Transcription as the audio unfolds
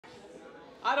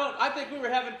I think we were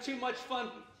having too much fun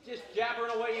just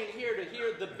jabbering away in here to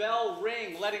hear the bell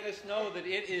ring, letting us know that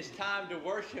it is time to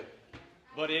worship.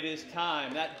 But it is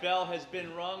time. That bell has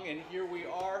been rung, and here we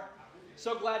are.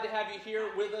 So glad to have you here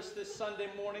with us this Sunday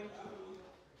morning.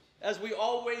 As we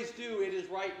always do, it is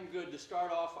right and good to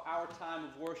start off our time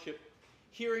of worship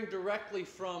hearing directly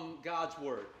from God's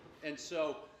Word. And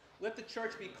so let the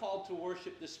church be called to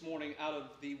worship this morning out of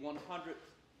the 100th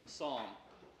Psalm.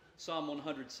 Psalm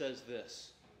 100 says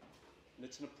this, and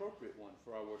it's an appropriate one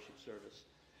for our worship service.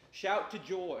 Shout to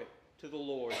joy to the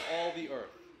Lord, all the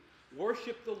earth.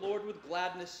 Worship the Lord with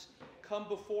gladness. Come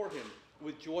before him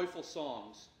with joyful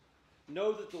songs.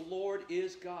 Know that the Lord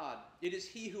is God. It is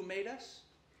he who made us,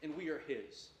 and we are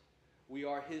his. We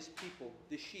are his people,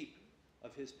 the sheep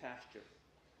of his pasture.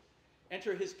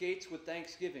 Enter his gates with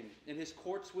thanksgiving, and his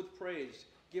courts with praise.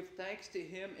 Give thanks to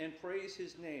him and praise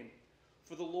his name.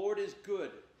 For the Lord is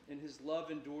good, and his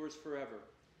love endures forever.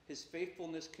 His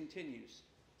faithfulness continues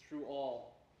through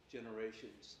all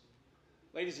generations.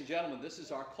 Ladies and gentlemen, this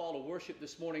is our call to worship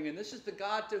this morning, and this is the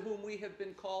God to whom we have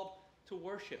been called to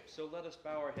worship. So let us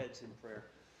bow our heads in prayer.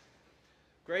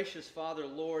 Gracious Father,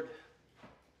 Lord,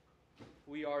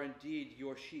 we are indeed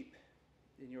your sheep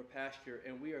in your pasture,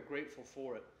 and we are grateful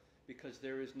for it because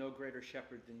there is no greater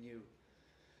shepherd than you.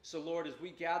 So Lord, as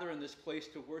we gather in this place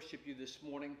to worship you this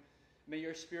morning, may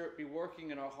your Spirit be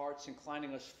working in our hearts,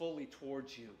 inclining us fully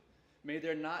towards you. May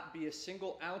there not be a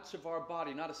single ounce of our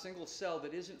body, not a single cell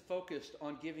that isn't focused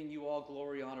on giving you all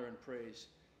glory, honor, and praise,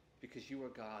 because you are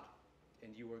God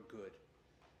and you are good.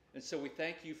 And so we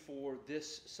thank you for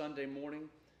this Sunday morning.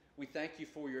 We thank you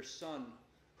for your Son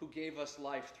who gave us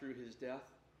life through his death.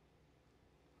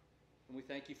 And we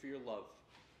thank you for your love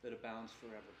that abounds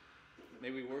forever. May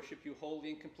we worship you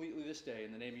wholly and completely this day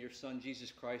in the name of your Son,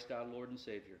 Jesus Christ, our Lord and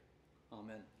Savior.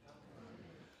 Amen.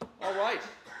 All right.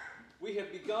 We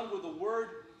have begun with a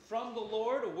word from the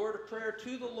Lord, a word of prayer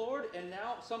to the Lord, and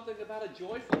now something about a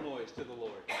joyful noise to the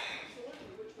Lord.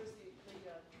 Absolutely, which was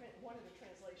one of the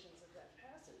translations of that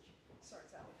passage.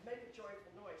 Starts out with, make a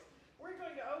joyful noise. We're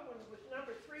going to open with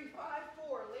number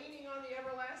 354, Leaning on the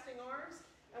Everlasting Arms,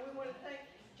 and we want to thank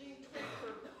Gene Twig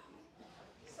for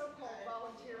so-called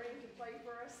volunteering to play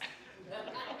for us.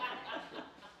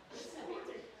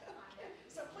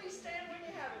 So please stand when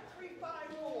you have it.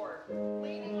 354,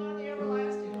 Leaning on the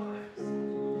Everlasting Arms.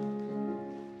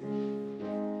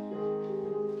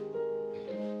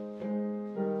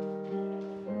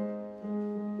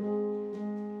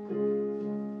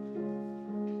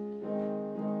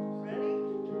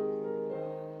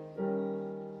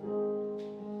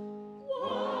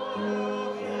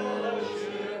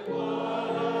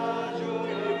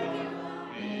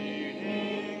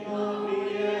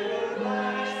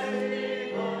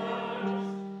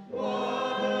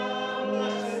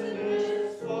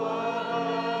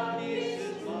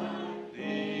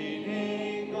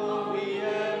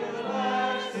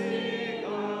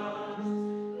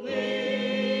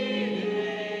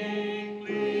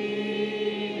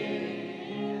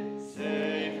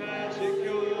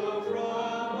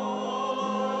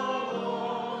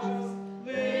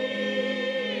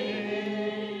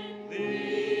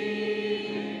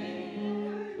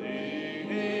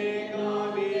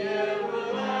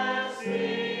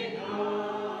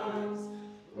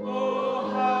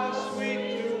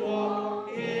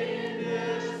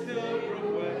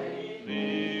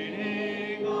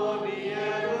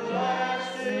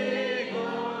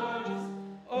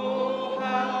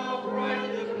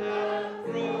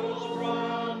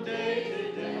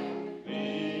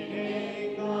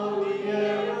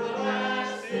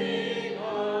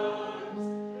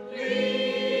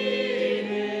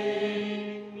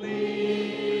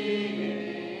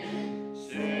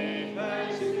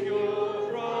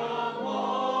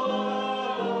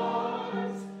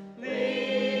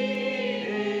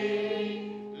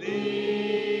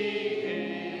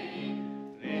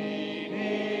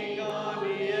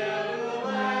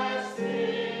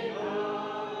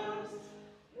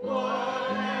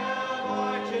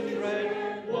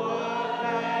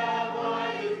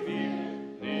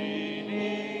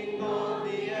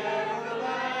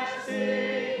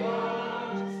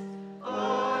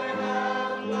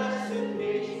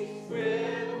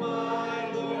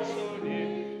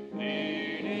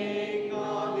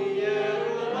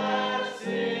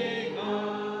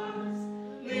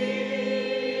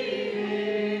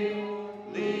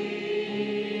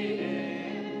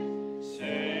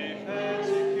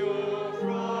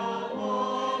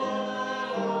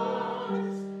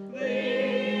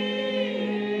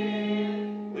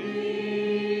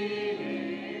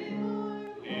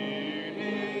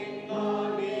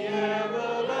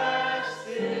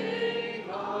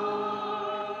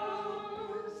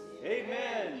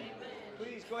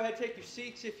 take your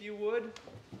seats if you would.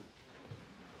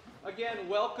 Again,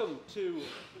 welcome to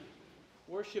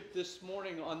worship this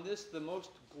morning on this, the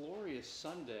most glorious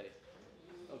Sunday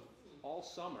of all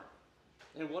summer.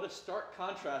 And what a stark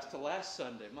contrast to last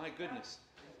Sunday. My goodness.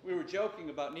 We were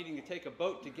joking about needing to take a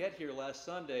boat to get here last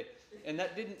Sunday, and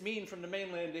that didn't mean from the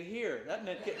mainland to here. That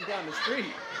meant getting down the street.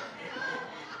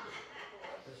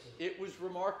 It was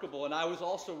remarkable, and I was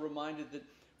also reminded that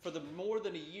for the more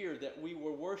than a year that we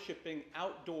were worshiping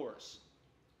outdoors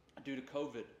due to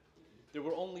COVID, there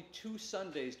were only 2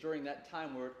 Sundays during that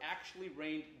time where it actually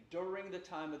rained during the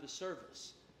time of the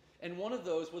service. And one of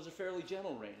those was a fairly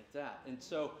gentle rain at that. And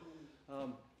so,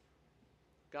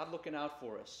 God looking out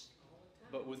for us.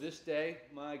 But with this day,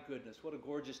 my goodness, what a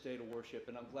gorgeous day to worship,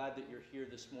 and I'm glad that you're here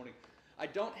this morning. I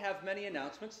don't have many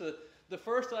announcements. The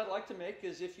first I'd like to make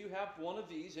is if you have one of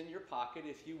these in your pocket,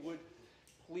 if you would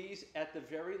please, at the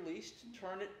very least,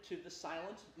 turn it to the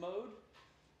silent mode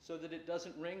so that it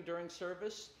doesn't ring during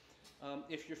service.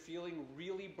 If you're feeling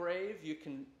really brave, you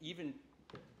can even,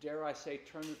 dare I say,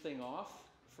 turn the thing off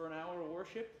for an hour of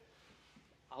worship.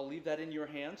 I'll leave that in your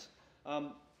hands.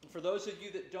 For those of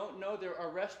you that don't know, there are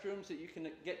restrooms that you can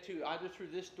get to either through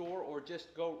this door or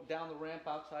just go down the ramp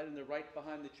outside and they're right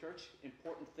behind the church.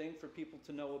 Important thing for people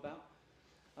to know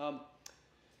about.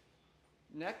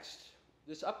 Next,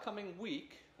 this upcoming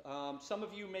week, some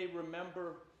of you may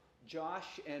remember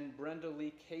Josh and Brenda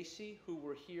Lee Casey, who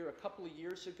were here a couple of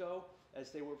years ago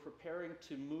as they were preparing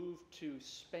to move to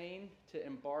Spain to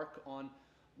embark on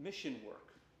mission work.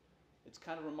 It's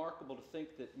kind of remarkable to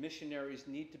think that missionaries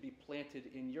need to be planted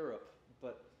in Europe,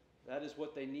 but that is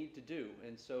what they need to do.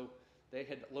 And so they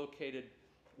had located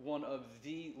one of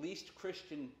the least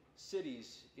Christian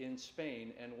cities in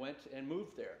Spain and went and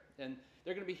moved there. And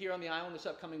they're going to be here on the island this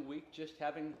upcoming week, just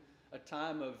having a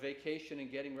time of vacation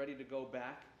and getting ready to go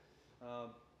back.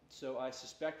 So I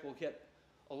suspect we'll get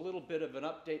a little bit of an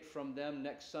update from them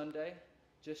next Sunday,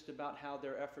 just about how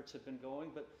their efforts have been going.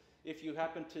 But if you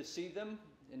happen to see them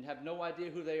and have no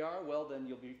idea who they are, well, then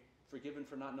you'll be forgiven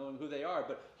for not knowing who they are.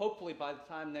 But hopefully by the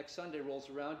time next Sunday rolls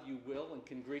around, you will and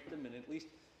can greet them and at least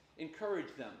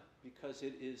encourage them, because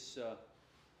it is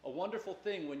a wonderful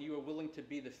thing when you are willing to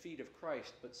be the feet of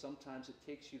Christ, but sometimes it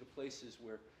takes you to places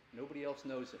where nobody else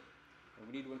knows it. And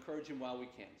we need to encourage them while we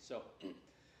can. So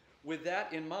with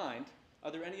that in mind,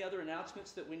 are there any other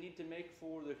announcements that we need to make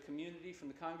for the community from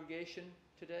the congregation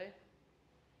today?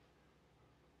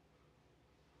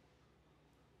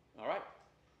 All right.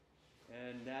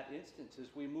 In that instance, as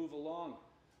we move along,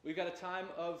 we've got a time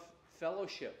of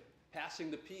fellowship, passing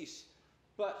the peace.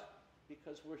 But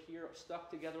because we're here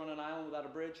stuck together on an island without a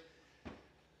bridge,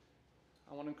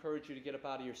 I want to encourage you to get up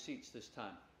out of your seats this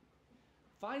time.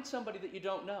 Find somebody that you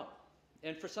don't know.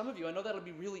 And for some of you, I know that'll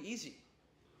be really easy.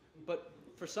 But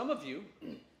for some of you,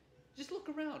 just look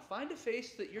around. Find a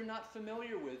face that you're not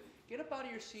familiar with. Get up out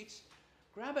of your seats,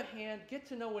 grab a hand, get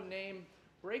to know a name,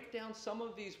 break down some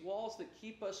of these walls that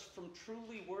keep us from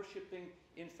truly worshiping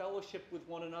in fellowship with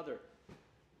one another.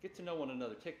 Get to know one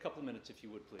another. Take a couple minutes if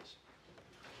you would, please.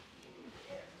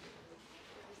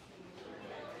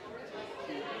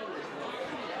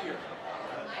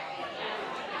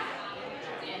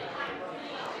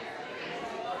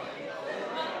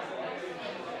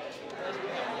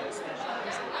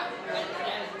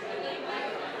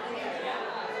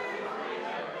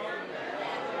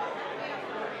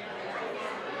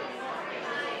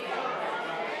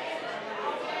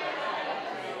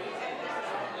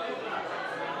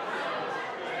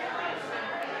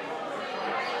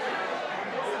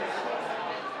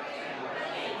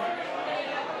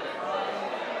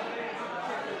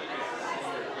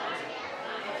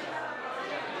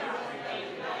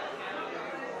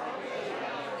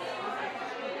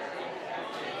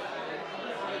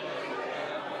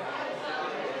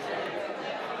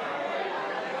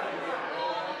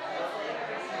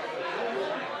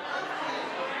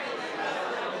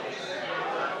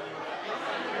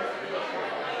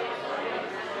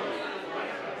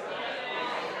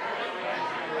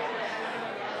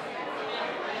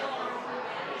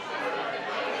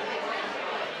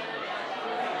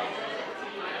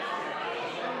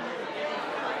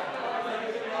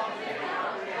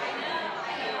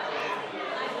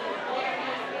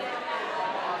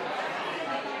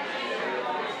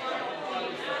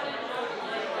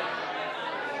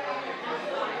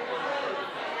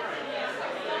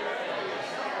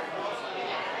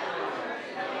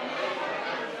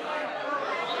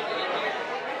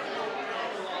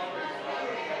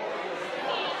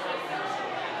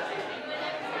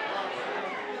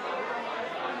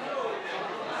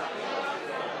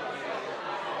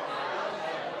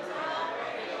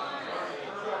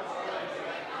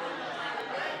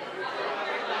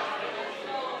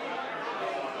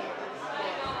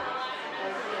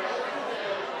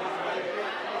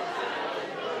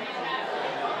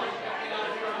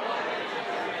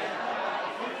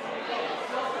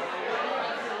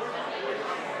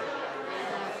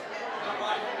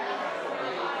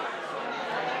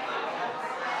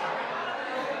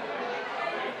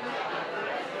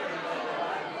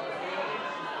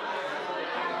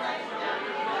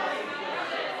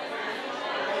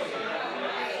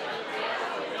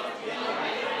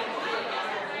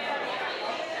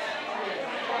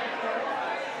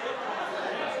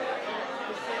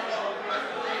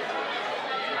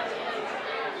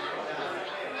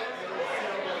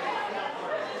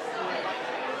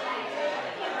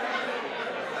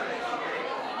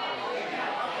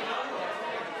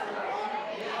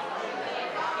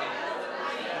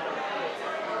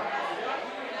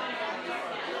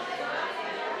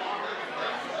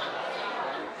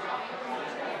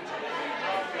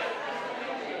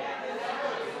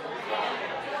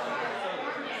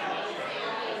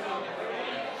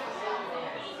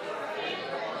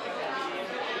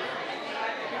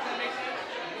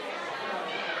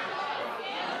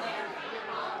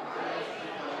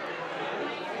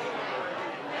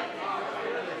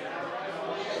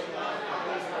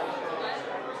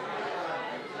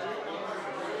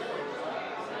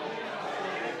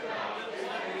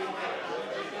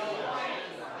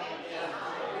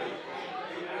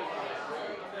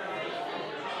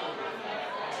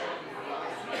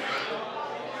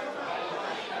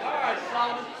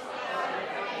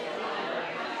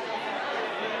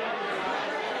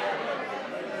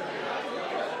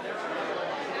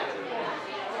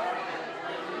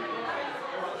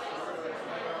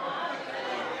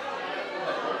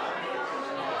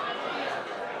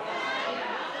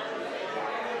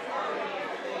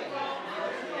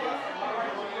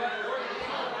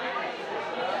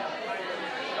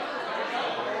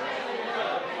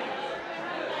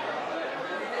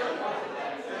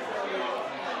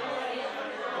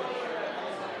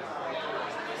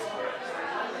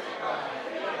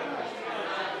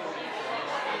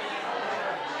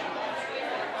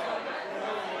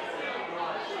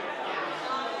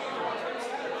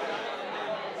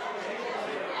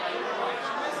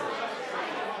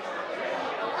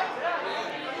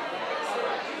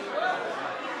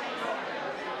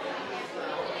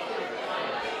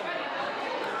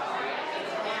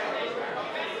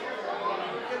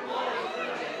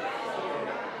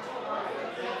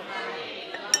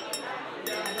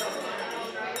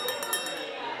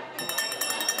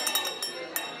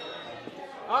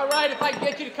 All right, if I can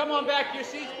get you to come on back to your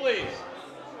seats, please.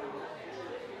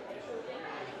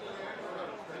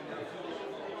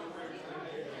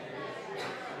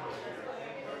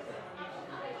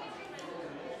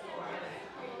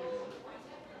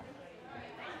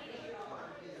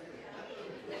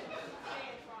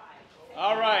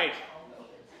 All right.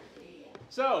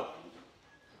 So,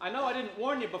 I know I didn't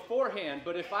warn you beforehand,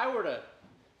 but if I were to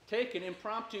take an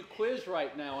impromptu quiz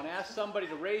right now and ask somebody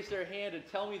to raise their hand and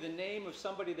tell me the name of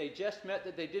somebody they just met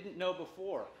that they didn't know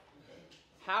before,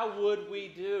 how would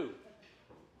we do?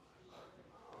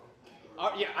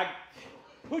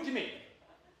 Who'd you meet?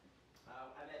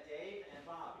 I met Dave and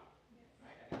Bobby.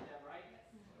 Right? I got that right?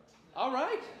 All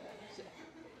right.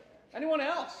 Anyone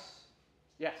else?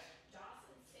 Yes.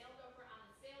 Dawson sailed over on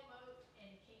a sailboat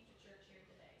and came to church here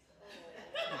today.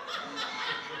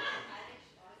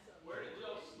 Where did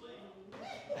y'all sleep?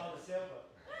 On the sailboat.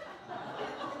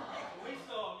 We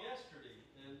saw them yesterday,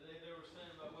 and they were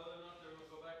saying about whether or not they were going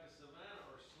to go back to Savannah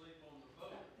or sleep on the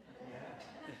boat.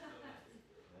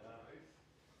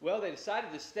 Well, they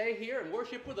decided to stay here and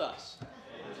worship with us.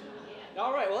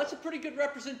 All right, well, that's a pretty good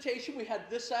representation. We had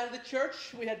this side of the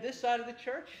church. We had this side of the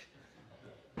church.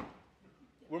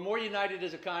 We're more united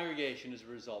as a congregation as a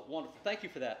result. Wonderful. Thank you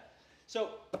for that.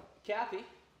 So, Kathy,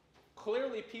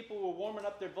 clearly people were warming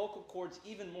up their vocal cords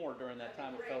even more during that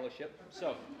time of fellowship.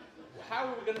 So, how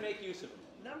are we going to make use of them?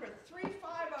 Number 350,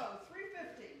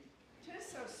 350. 'Tis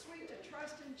so sweet to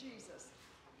trust in Jesus.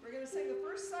 We're going to sing the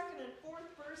first, second, and fourth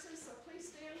verses, so please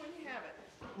stand when you have it.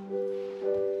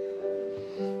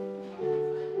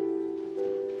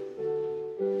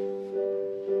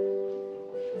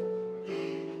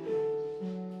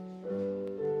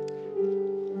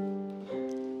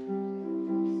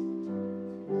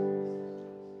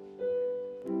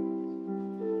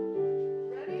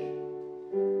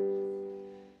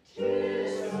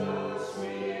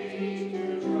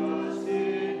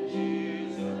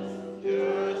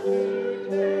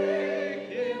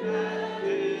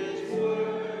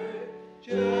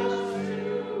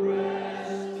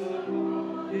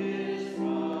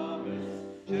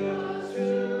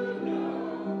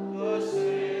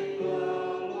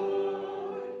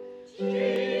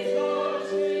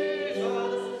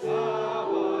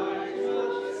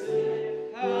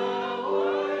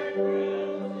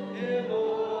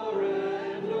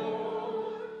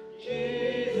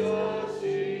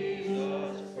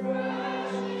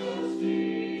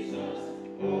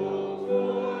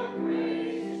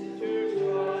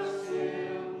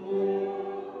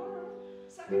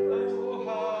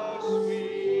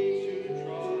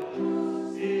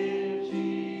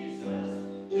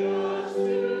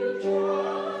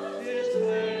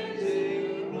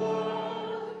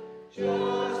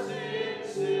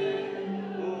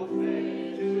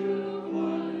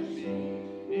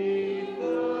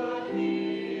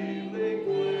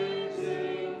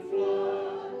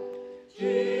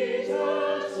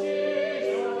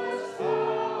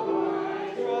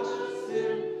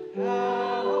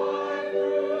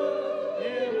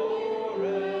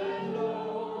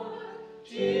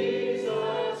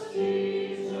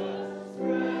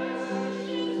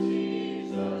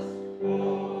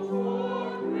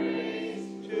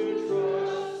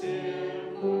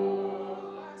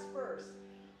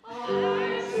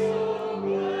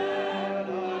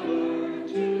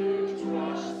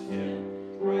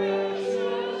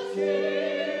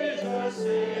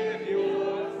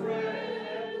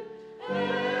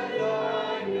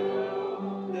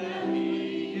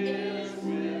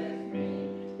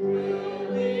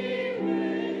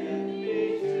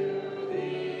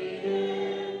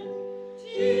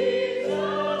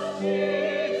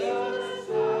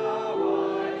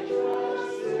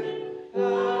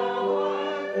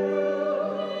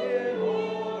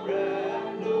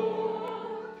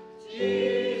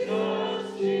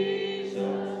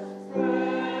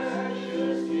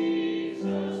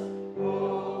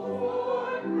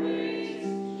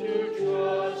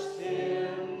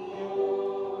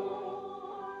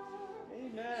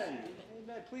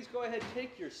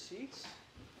 Take your seats.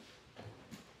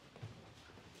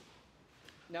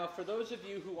 Now, for those of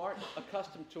you who aren't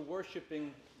accustomed to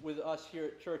worshiping with us here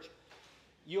at church,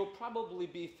 you'll probably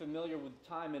be familiar with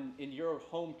time in your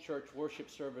home church worship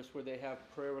service where they have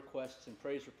prayer requests and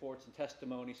praise reports and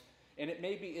testimonies. And it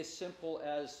may be as simple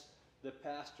as the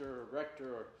pastor or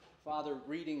rector or father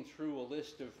reading through a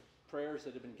list of prayers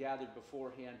that have been gathered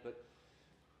beforehand, but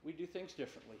we do things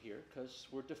differently here because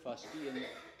we're DeFusky and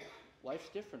life's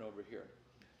different over here.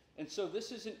 And so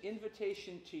this is an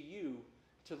invitation to you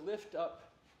to lift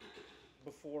up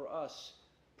before us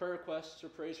prayer requests or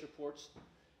praise reports,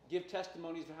 give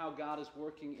testimonies of how God is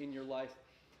working in your life.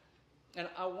 And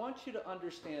I want you to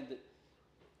understand that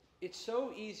it's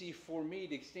so easy for me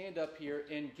to stand up here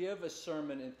and give a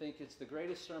sermon and think it's the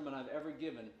greatest sermon I've ever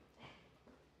given.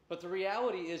 But the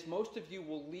reality is most of you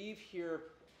will leave here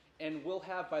and will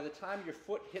have, by the time your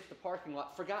foot hit the parking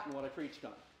lot, forgotten what I preached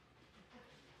on.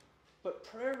 But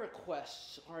prayer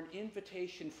requests are an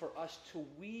invitation for us to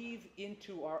weave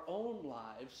into our own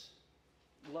lives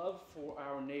love for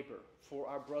our neighbor, for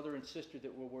our brother and sister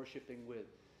that we're worshiping with.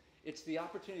 It's the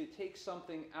opportunity to take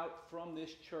something out from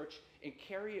this church and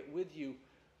carry it with you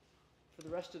for the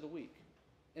rest of the week.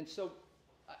 And so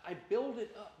I build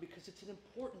it up because it's an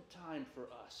important time for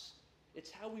us.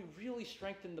 It's how we really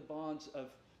strengthen the bonds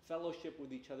of fellowship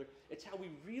with each other. It's how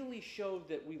we really show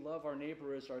that we love our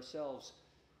neighbor as ourselves.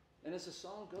 And as the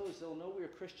song goes, they'll know we are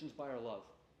Christians by our love.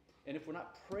 And if we're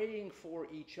not praying for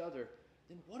each other,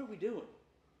 then what are we doing?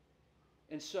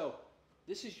 And so,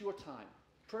 this is your time.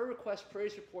 Prayer requests,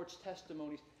 praise reports,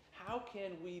 testimonies. How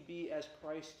can we be as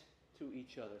Christ to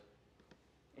each other?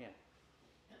 Ann.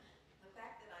 The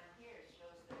fact that I'm here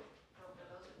shows that for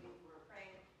those of you who were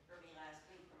praying for me last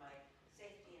week for my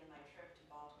safety and my trip to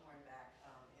Baltimore and back,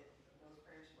 those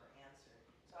prayers were answered.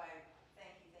 So I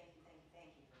thank you for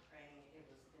praying. It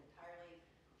was entirely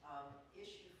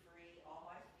issue-free. All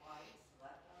my flights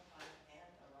left on time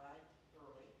and arrived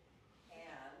early.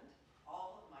 And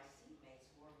all of my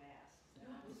seatmates wore masks. And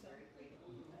I was very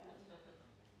grateful for that.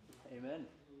 Amen.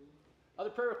 Other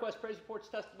prayer requests, praise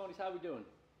reports, testimonies. How are we doing?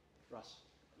 Russ.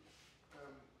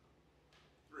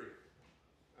 Three.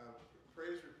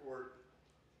 Praise report.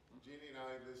 Jeannie and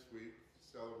I this week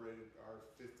celebrated our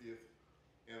 50th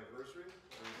anniversary.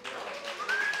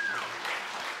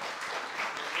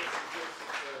 This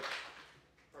is the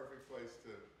perfect place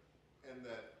to end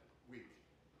that week.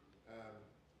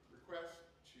 Request,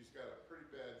 she's got a pretty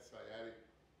bad sciatic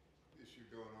issue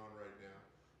going on right now,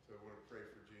 so I want to pray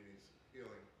for Jeannie's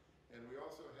healing. And we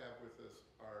also have with us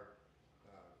our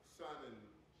son and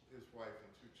his wife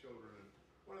and two children. And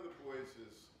one of the boys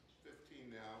is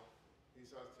 15 now.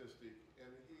 He's autistic,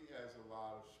 and he has a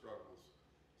lot of struggles.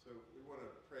 So we want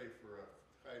to pray for a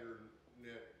tighter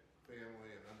knit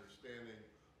family and understanding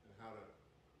and how to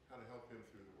help him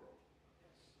through the world.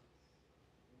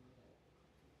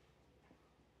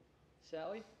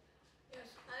 Sally? Yes,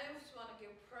 I just want to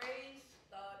give praise.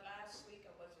 Last week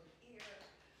I wasn't here.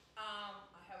 I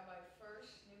have my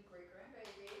first new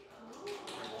great-grandbaby,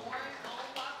 born on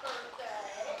my birthday.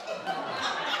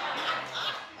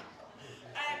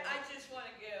 And I just want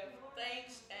to give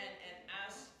thanks and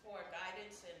ask for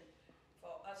guidance and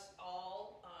for us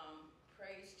all.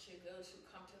 Praise to those who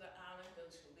come to the island,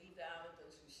 those who leave the island,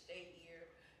 those who stay here.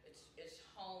 It's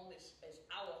home, it's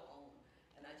our home.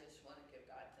 And I just want to give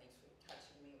God thanks for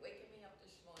touching me, waking me up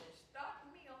this morning,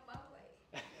 starting me on my way.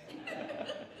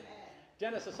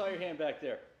 Dennis, I saw your hand back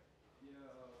there. Yeah,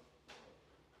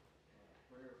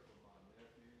 prayer for my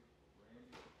nephew,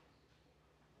 Randy.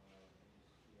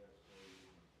 He has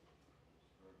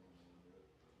struggling a little bit.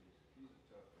 He's a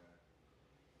tough guy.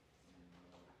 And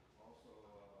also,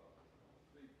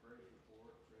 big praise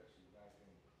report. Trish is back in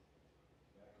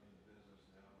the business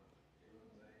now,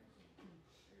 doing things and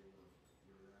able to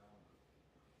get around.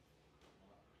 I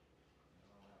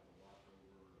don't have to watch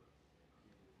over people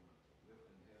from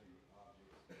lifting heavy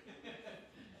objects.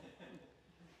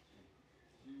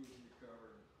 She was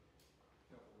recovering a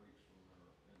couple weeks from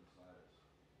her appendicitis.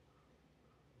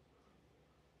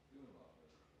 Doing a lot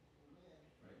better.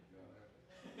 Thank God.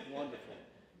 Wonderful.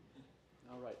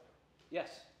 All right.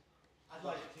 Yes. I'd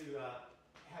like to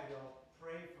have y'all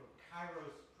pray for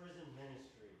Kairos Prison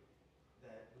Ministry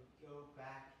that would go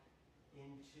back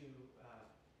into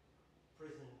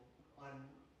prison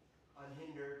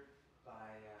unhindered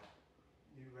by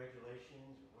new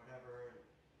regulations or whatever. And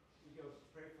we go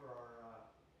pray for our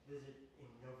visit in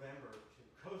November to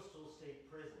Coastal State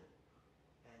Prison,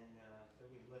 and that we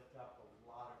lift up a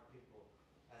lot of people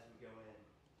as we go in.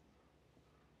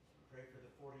 Pray for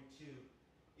the 42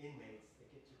 inmates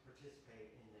that get to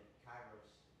participate in the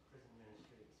Kairos Prison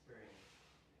Ministry experience.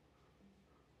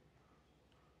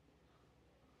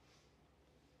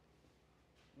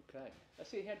 Okay. I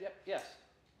see a hand. Yep. Yes.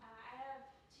 I have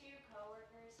two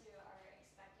coworkers who are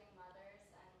expecting mothers,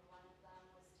 and one of them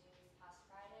was due this past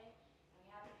Friday, and we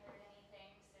haven't heard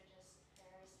anything, so just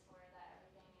prayers for that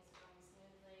everything is going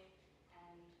smoothly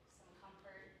and some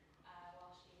comfort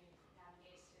while she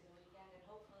navigates through the weekend and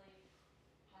hopefully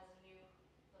has a new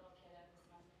little kid at this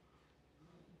month.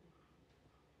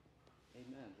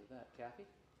 Amen to that. Kathy?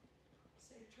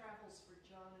 Safe travels for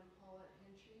John and Paulette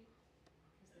Hinchy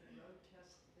as they road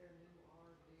test their new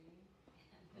RV.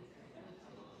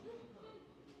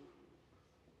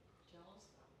 Jealous?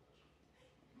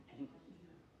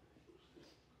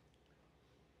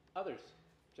 Others?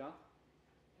 John?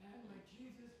 And may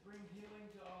Jesus bring healing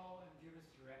to all and give us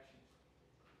direction.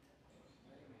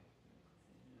 Amen.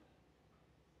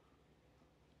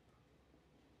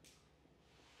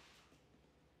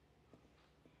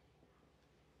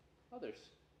 Others?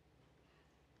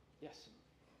 Yes.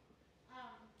 I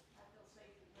feel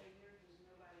safe to play here because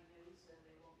nobody knows and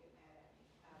they won't get mad at me.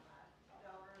 My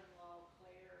daughter-in-law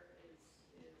Claire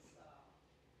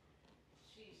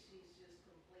she's just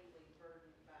completely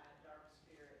burdened by a dark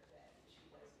spirit that she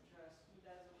doesn't trust and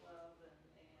doesn't love and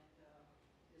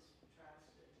just tries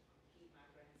to keep my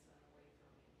grandson away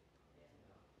from me.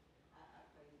 And I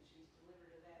pray that she's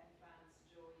delivered of that and finds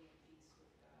joy and peace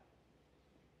with God.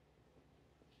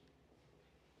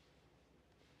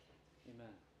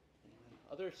 Amen. Amen.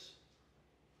 Others?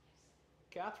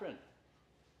 Catherine?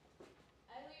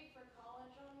 I leave for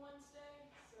college on Wednesday,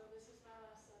 so this is my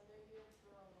last Sunday here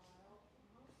for a while.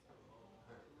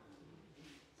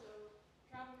 So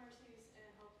travel mercies and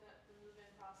hope that the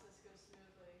move-in process goes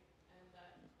smoothly and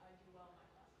that I do well in my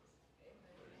classes.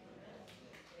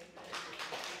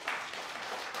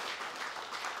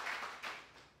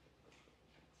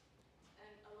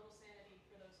 And a little sanity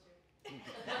for those two.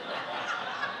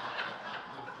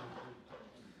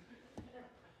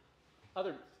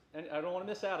 Other, and I don't want to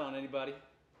miss out on anybody.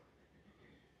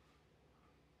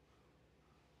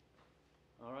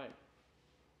 All right.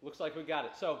 Looks like we got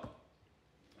it. So,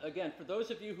 again, for those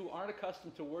of you who aren't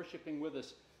accustomed to worshiping with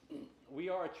us, we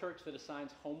are a church that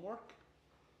assigns homework,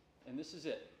 and this is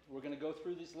it. We're going to go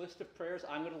through this list of prayers.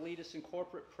 I'm going to lead us in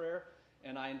corporate prayer,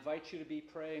 and I invite you to be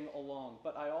praying along.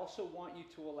 But I also want you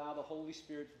to allow the Holy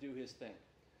Spirit to do his thing,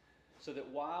 so that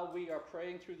while we are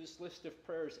praying through this list of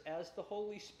prayers, as the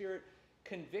Holy Spirit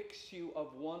convicts you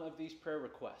of one of these prayer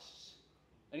requests,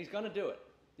 and he's going to do it.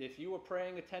 If you are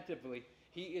praying attentively,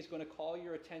 he is going to call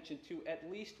your attention to at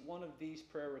least one of these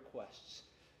prayer requests.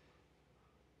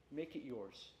 Make it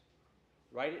yours.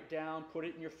 Write it down, put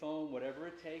it in your phone, whatever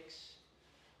it takes.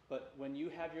 But when you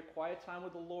have your quiet time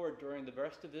with the Lord during the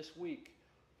rest of this week,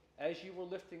 as you were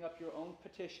lifting up your own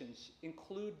petitions,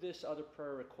 include this other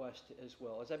prayer request as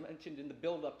well. As I mentioned in the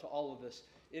build-up to all of this,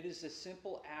 it is a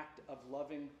simple act of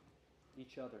loving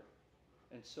each other.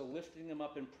 And so lifting them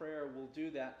up in prayer will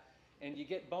do that. And you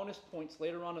get bonus points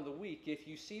later on in the week if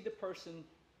you see the person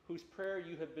whose prayer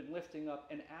you have been lifting up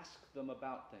and ask them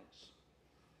about things.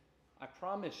 I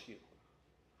promise you,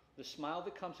 the smile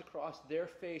that comes across their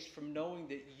face from knowing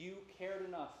that you cared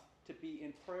enough to be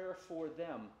in prayer for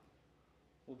them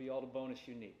will be all the bonus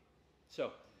you need.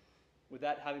 So, with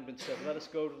that having been said, let us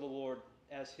go to the Lord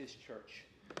as his church.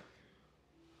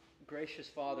 Gracious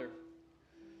Father,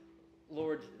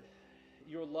 Lord,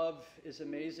 your love is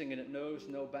amazing and it knows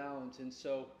no bounds, and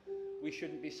so we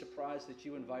shouldn't be surprised that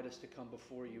you invite us to come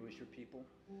before you as your people,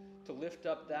 to lift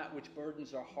up that which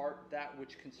burdens our heart, that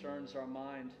which concerns our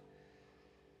mind,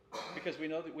 because we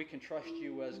know that we can trust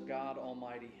you as God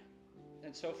Almighty.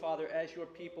 And so, Father, as your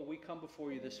people, we come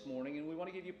before you this morning, and we want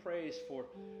to give you praise for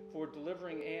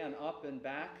delivering Anne up and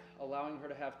back, allowing her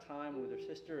to have time with her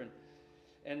sister,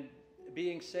 and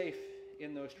being safe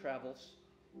in those travels.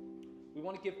 We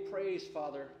want to give praise,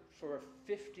 Father, for a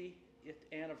 50th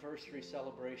anniversary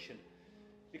celebration,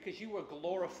 because you were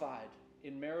glorified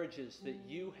in marriages, that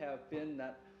you have been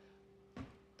that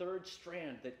third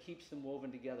strand that keeps them woven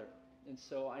together. And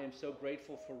so I am so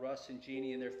grateful for Russ and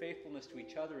Jeannie and their faithfulness to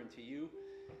each other and to you,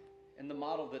 and the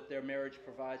model that their marriage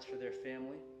provides for their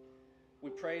family. We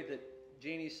pray that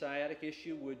Jeannie's sciatic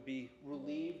issue would be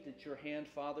relieved at your hand,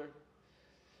 Father.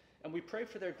 And we pray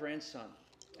for their grandson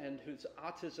and whose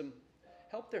autism.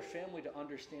 Help their family to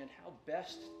understand how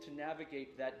best to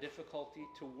navigate that difficulty,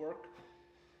 to work,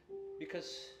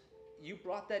 because you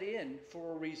brought that in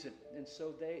for a reason. And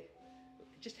so they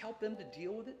just help them to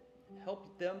deal with it.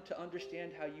 Help them to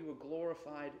understand how you are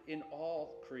glorified in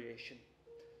all creation.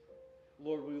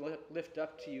 Lord, we lift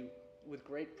up to you with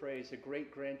great praise a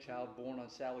great grandchild born on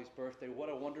Sally's birthday. What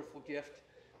a wonderful gift.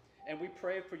 And we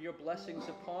pray for your blessings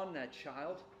upon that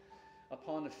child,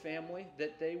 upon the family,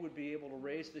 that they would be able to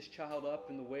raise this child up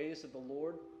in the ways of the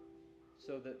Lord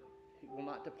so that he will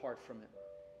not depart from it.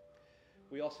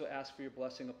 We also ask for your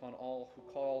blessing upon all who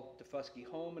call Defusky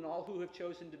home and all who have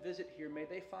chosen to visit here. May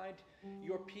they find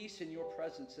your peace and your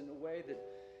presence in a way that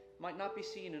might not be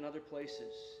seen in other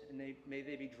places, and may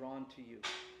they be drawn to you.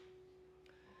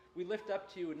 We lift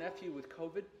up to you a nephew with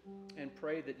COVID and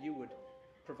pray that you would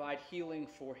provide healing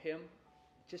for him,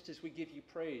 just as we give you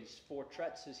praise for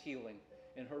Tretz's healing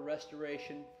and her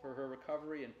restoration, for her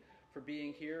recovery, and for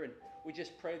being here. And we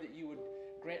just pray that you would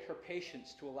grant her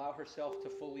patience to allow herself to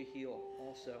fully heal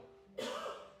also.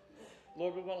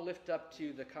 Lord, we want to lift up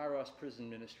to the Kairos Prison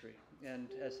Ministry. And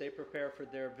as they prepare for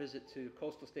their visit to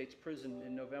Coastal States Prison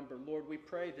in November, Lord, we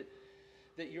pray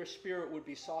that your Spirit would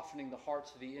be softening the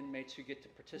hearts of the inmates who get to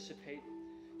participate,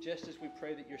 just as we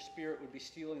pray that your Spirit would be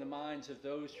stealing the minds of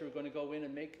those who are going to go in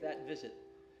and make that visit.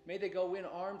 May they go in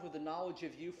armed with the knowledge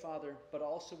of you, Father, but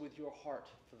also with your heart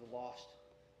for the lost,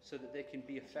 so that they can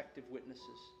be effective witnesses.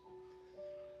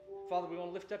 Father, we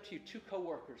want to lift up to you 2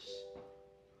 co-workers,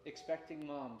 expecting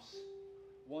moms,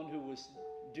 one who was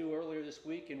due earlier this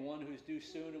week and one who's due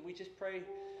soon. And we just pray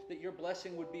that your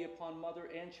blessing would be upon mother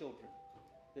and children,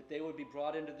 that they would be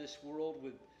brought into this world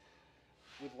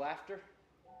with laughter,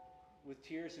 with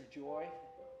tears of joy,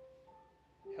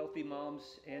 healthy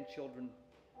moms and children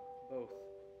both.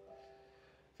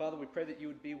 Father, we pray that you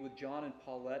would be with John and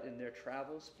Paulette in their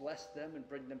travels. Bless them and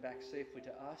bring them back safely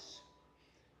to us.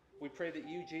 We pray that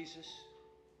you, Jesus,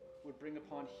 would bring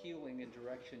upon healing and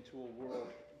direction to a world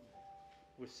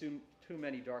with too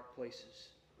many dark places.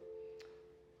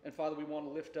 And Father, we want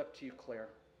to lift up to you Claire,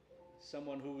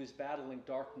 someone who is battling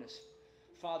darkness.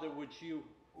 Father, would you,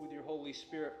 with your Holy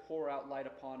Spirit, pour out light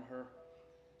upon her,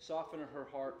 soften her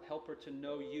heart, help her to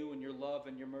know you and your love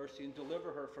and your mercy, and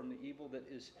deliver her from the evil that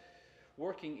is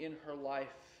working in her life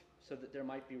so that there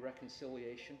might be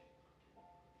reconciliation.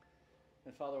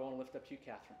 And Father, I want to lift up to you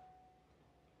Catherine.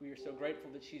 We are so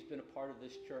grateful that she's been a part of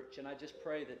this church, and I just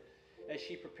pray that as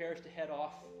she prepares to head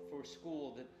off for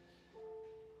school,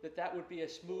 that would be a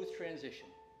smooth transition,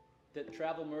 that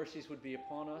travel mercies would be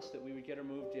upon us, that we would get her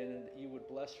moved in, and that you would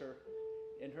bless her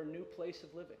in her new place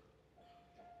of living.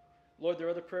 Lord, there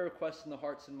are other prayer requests in the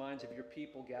hearts and minds of your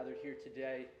people gathered here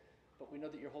today, but we know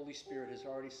that your Holy Spirit has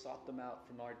already sought them out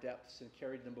from our depths and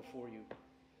carried them before you.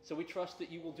 So we trust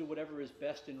that you will do whatever is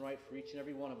best and right for each and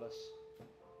every one of us.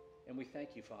 And we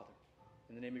thank you, Father.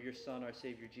 In the name of your Son, our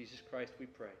Savior, Jesus Christ, we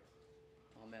pray.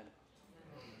 Amen.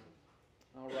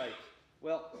 All right.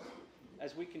 Well,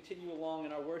 as we continue along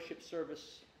in our worship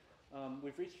service,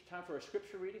 we've reached time for a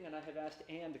scripture reading, and I have asked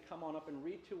Anne to come on up and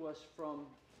read to us from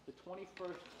the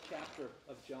 21st chapter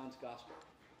of John's Gospel.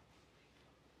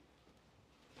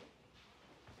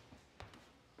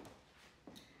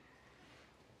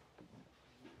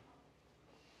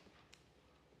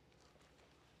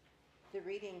 The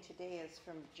reading today is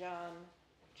from John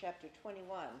chapter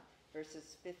 21,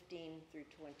 verses 15 through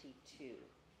 22.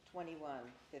 21,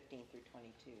 15 through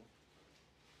 22.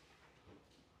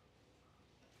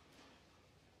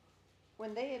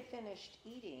 When they had finished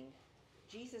eating,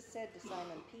 Jesus said to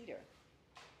Simon Peter,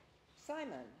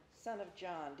 "Simon, son of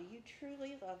John, do you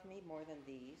truly love me more than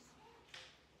these?"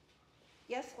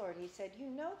 "Yes, Lord," he said, "you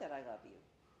know that I love you."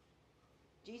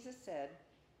 Jesus said,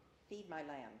 "Feed my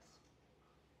lambs."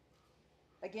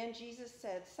 Again, Jesus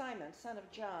said, "Simon, son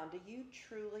of John, do you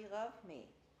truly love me?"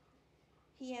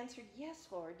 He answered, "Yes,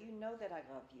 Lord, you know that I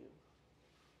love you."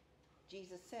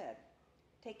 Jesus said,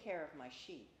 "Take care of my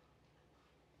sheep."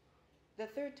 The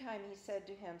third time he said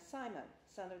to him, "Simon,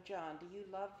 son of John, do you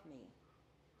love me?"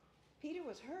 Peter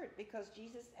was hurt because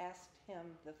Jesus asked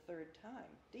him the third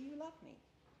time, "Do you love me?"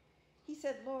 He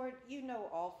said, "Lord, you know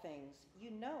all things. You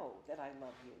know that I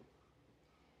love you."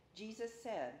 Jesus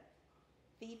said,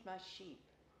 "Feed my sheep.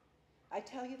 I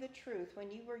tell you the truth,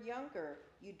 when you were younger,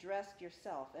 you dressed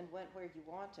yourself and went where you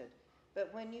wanted.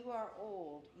 But when you are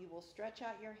old, you will stretch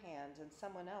out your hands, and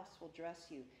someone else will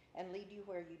dress you and lead you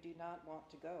where you do not want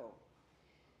to go."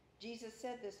 Jesus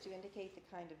said this to indicate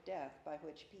the kind of death by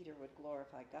which Peter would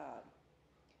glorify God.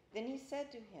 Then he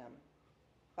said to him,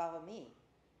 "Follow me."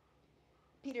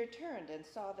 Peter turned and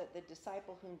saw that the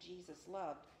disciple whom Jesus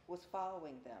loved was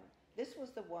following them. This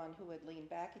was the one who had leaned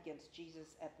back against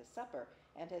Jesus at the supper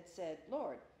and had said,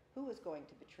 "Lord, who is going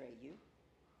to betray you?"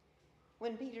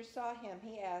 When Peter saw him,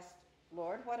 he asked,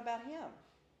 "Lord, what about him?"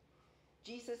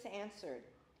 Jesus answered,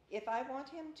 "If I want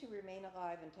him to remain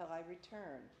alive until I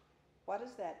return, what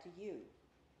is that to you?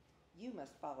 You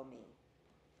must follow me."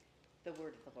 The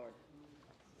word of the Lord.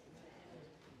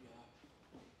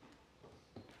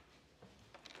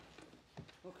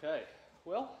 Okay,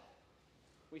 well,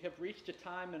 we have reached a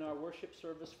time in our worship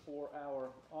service for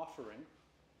our offering.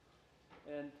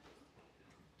 And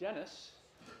Dennis,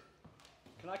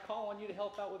 can I call on you to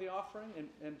help out with the offering?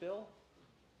 And Bill,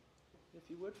 if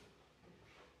you would.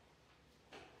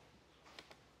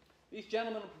 These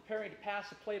gentlemen are preparing to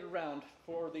pass a plate around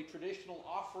for the traditional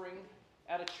offering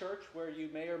at a church where you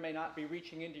may or may not be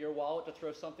reaching into your wallet to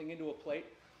throw something into a plate.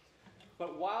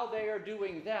 But while they are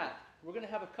doing that, we're going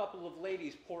to have a couple of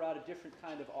ladies pour out a different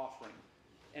kind of offering.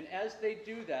 And as they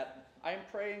do that, I am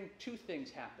praying two things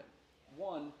happen.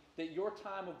 One, that your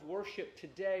time of worship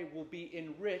today will be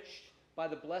enriched by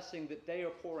the blessing that they are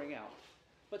pouring out.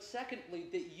 But secondly,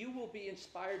 that you will be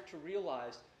inspired to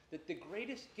realize that the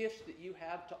greatest gifts that you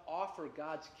have to offer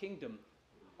God's kingdom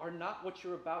are not what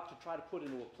you're about to try to put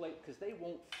into a plate, because they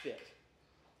won't fit.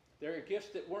 There are gifts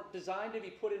that weren't designed to be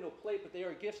put into a plate, but they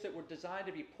are gifts that were designed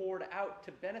to be poured out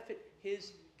to benefit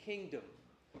His kingdom,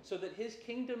 so that His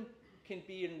kingdom can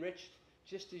be enriched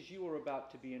just as you are about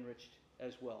to be enriched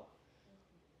as well.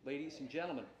 Ladies and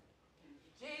gentlemen.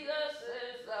 Jesus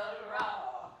is the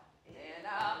rock in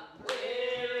a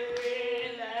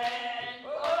weary land.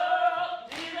 Oh,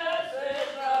 Jesus is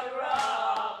the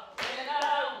rock in a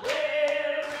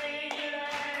weary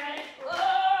land. Oh,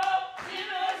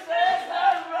 Jesus is the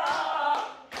rock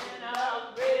in a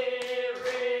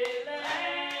weary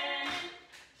land.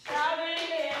 Shouting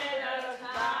in a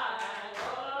time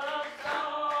of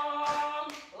song.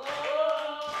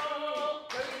 Oh,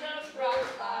 Jesus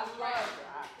rocks my world.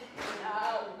 In a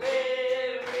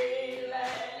weary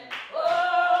land.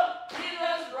 Oh,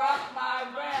 Jesus rock my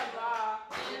grandma.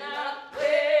 In a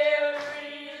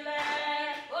weary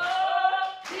land. Oh,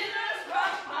 Jesus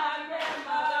rock my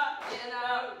grandma. In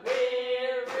a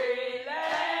weary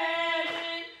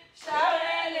land.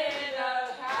 Shouting in a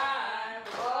time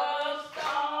of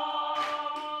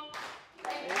storm.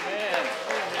 Amen.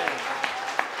 Amen.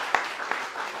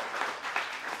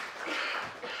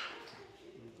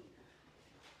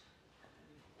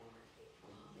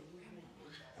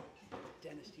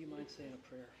 Dennis, do you mind saying a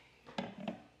prayer?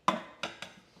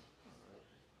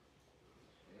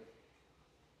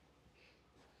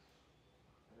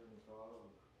 Heavenly Father,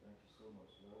 thank you so much,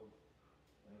 Lord.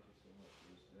 Thank you so much for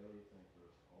this day. Thank you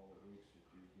for all the weeks that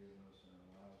you've given us in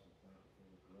our lives, and thank you for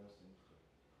the blessings that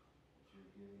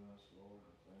you've given us, Lord.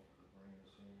 And thank you for bringing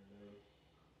us in today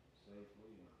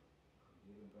safely and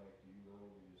giving back to you,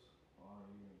 Lord. We just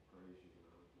honor you and praise you,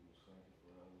 Lord. We just thank you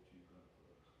for all that you've done for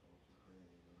us. Lord, we pray in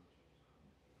your name, Jesus.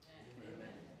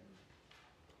 Amen.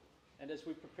 And as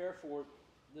we prepare for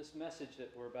this message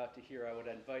that we're about to hear, I would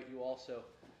invite you also,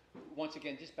 once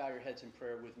again, just bow your heads in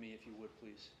prayer with me, if you would,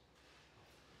 please.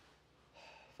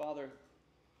 Father,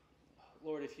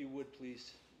 Lord, if you would,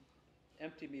 please,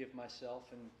 empty me of myself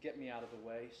and get me out of the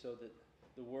way so that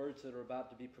the words that are about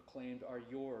to be proclaimed are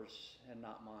yours and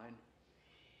not mine.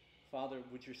 Father,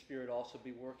 would your Spirit also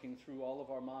be working through all of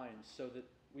our minds so that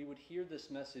we would hear this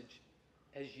message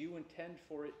as you intend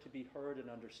for it to be heard and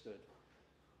understood.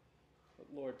 But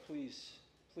Lord, please,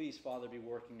 please, Father, be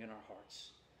working in our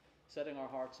hearts, setting our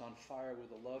hearts on fire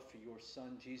with a love for your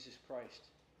Son, Jesus Christ.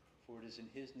 For it is in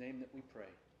his name that we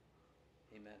pray.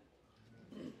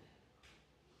 Amen.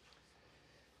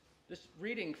 This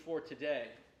reading for today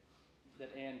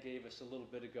that Ann gave us a little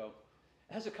bit ago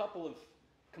has a couple of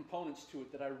components to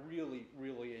it that I really,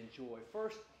 really enjoy.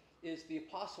 First is the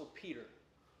Apostle Peter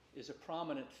is a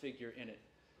prominent figure in it.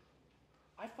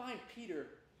 I find Peter,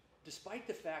 despite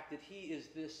the fact that he is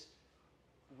this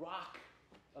rock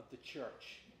of the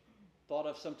church, thought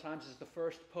of sometimes as the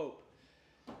first pope,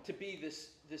 to be this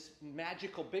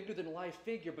magical, bigger-than-life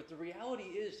figure, but the reality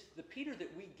is the Peter that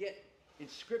we get in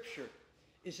Scripture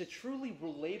is a truly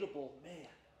relatable man.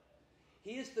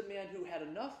 He is the man who had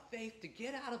enough faith to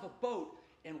get out of a boat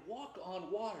and walk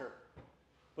on water,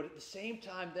 but at the same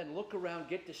time then look around,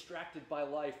 get distracted by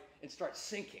life, and start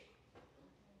sinking.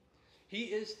 He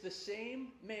is the same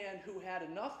man who had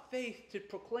enough faith to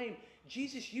proclaim,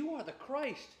 Jesus, you are the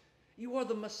Christ, you are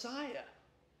the Messiah,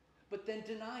 but then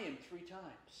deny him 3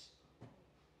 times.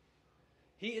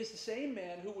 He is the same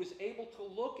man who was able to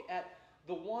look at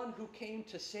the one who came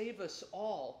to save us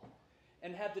all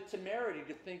and have the temerity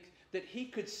to think that he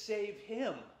could save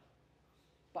him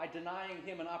by denying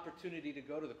him an opportunity to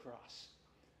go to the cross.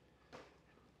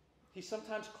 He's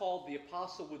sometimes called the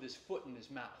apostle with his foot in his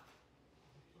mouth.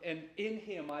 And in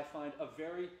him I find a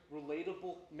very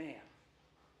relatable man.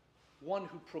 One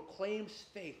who proclaims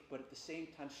faith, but at the same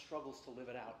time struggles to live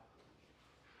it out.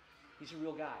 He's a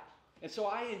real guy. And so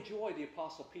I enjoy the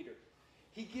Apostle Peter.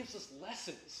 He gives us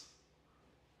lessons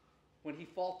when he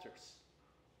falters.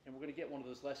 And we're going to get one of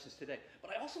those lessons today.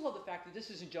 But I also love the fact that this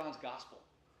isn't John's gospel.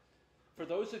 For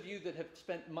those of you that have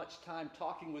spent much time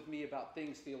talking with me about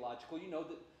things theological, you know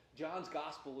that John's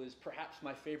gospel is perhaps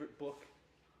my favorite book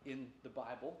in the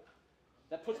Bible.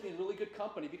 That puts me in really good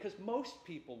company because most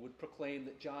people would proclaim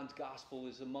that John's gospel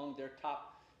is among their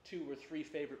top 2 or 3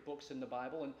 favorite books in the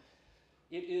Bible. And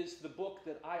it is the book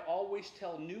that I always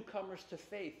tell newcomers to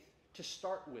faith to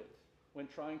start with when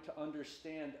trying to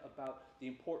understand about the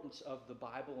importance of the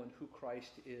Bible and who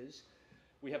Christ is.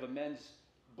 We have a men's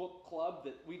book club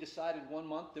that we decided one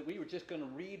month that we were just going to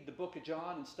read the book of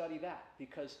John and study that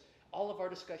because all of our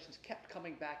discussions kept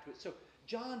coming back to it. So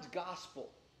John's gospel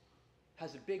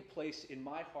has a big place in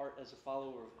my heart as a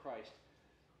follower of Christ.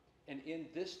 And in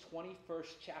this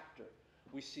 21st chapter,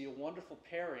 we see a wonderful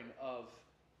pairing of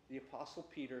the Apostle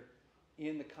Peter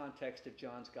in the context of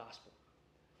John's Gospel.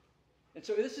 And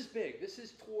so this is big. This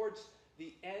is towards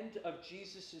the end of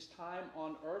Jesus' time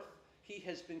on earth. He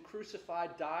has been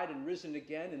crucified, died, and risen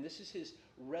again, and this is his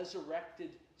resurrected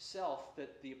self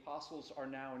that the apostles are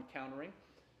now encountering.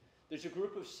 There's a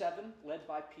group of 7 led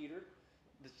by Peter.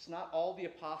 It's not all the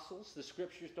apostles. The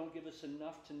scriptures don't give us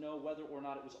enough to know whether or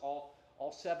not it was all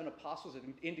 7 apostles. It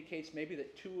indicates maybe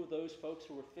that 2 of those folks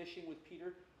who were fishing with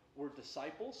Peter were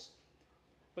disciples.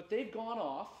 But they've gone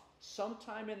off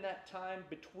sometime in that time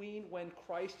between when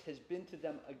Christ has been to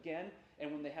them again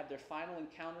and when they have their final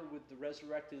encounter with the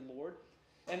resurrected Lord.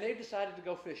 And they've decided to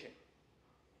go fishing.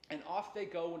 And off they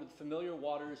go into the familiar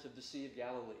waters of the Sea of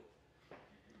Galilee.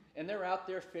 And they're out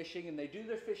there fishing, and they do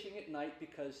their fishing at night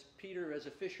because Peter, as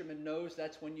a fisherman, knows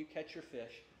that's when you catch your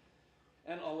fish.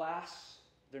 And alas,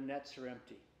 their nets are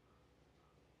empty.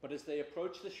 But as they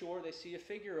approach the shore, they see a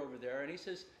figure over there, and he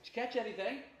says, "Did you catch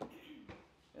anything?"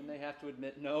 And they have to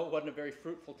admit, no, it wasn't a very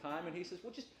fruitful time. And he says,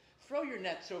 "Well, just throw your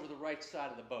nets over the right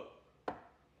side of the boat."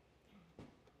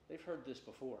 They've heard this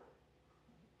before.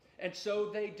 And so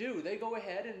they do. They go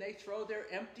ahead and they throw their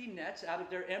empty nets out of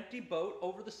their empty boat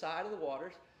over the side of the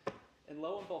waters. And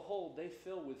lo and behold, they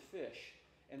fill with fish.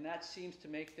 And that seems to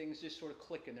make things just sort of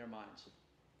click in their minds.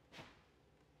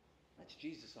 That's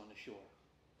Jesus on the shore.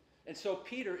 And so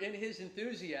Peter, in his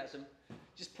enthusiasm,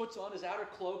 just puts on his outer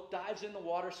cloak, dives in the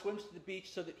water, swims to the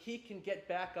beach so that he can get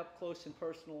back up close and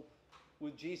personal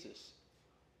with Jesus.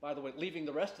 By the way, leaving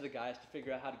the rest of the guys to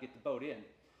figure out how to get the boat in.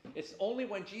 It's only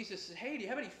when Jesus says, "Hey, do you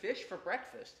have any fish for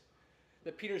breakfast?"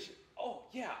 that Peter's, "Oh,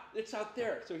 yeah, it's out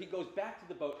there." So he goes back to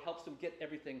the boat, helps them get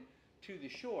everything to the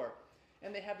shore,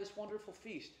 and they have this wonderful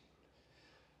feast.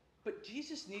 But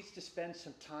Jesus needs to spend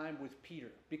some time with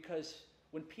Peter, because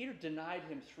when Peter denied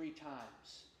him 3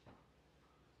 times,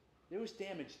 there was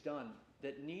damage done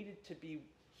that needed to be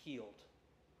healed.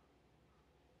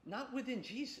 Not within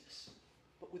Jesus,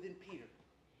 but within Peter.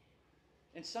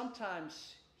 And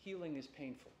sometimes healing is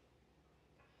painful.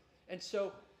 And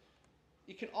so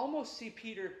you can almost see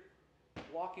Peter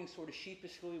walking sort of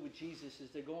sheepishly with Jesus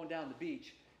as they're going down the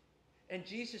beach. And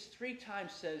Jesus 3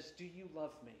 times says, "Do you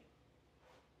love me?"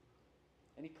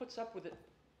 And he puts up with it.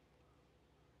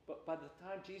 But by the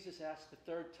time Jesus asks the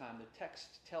 3rd time, the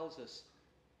text tells us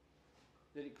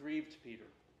that it grieved Peter.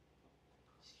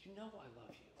 He said, "You know I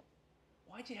love you.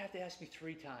 Why'd you have to ask me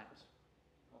 3 times?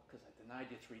 Well, because I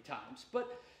denied you 3 times.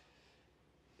 But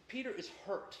Peter is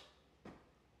hurt.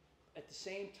 At the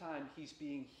same time, he's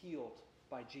being healed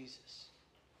by Jesus.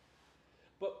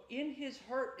 But in his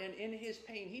hurt and in his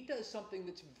pain, he does something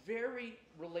that's very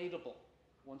relatable,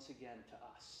 once again, to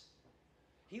us.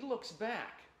 He looks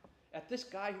back at this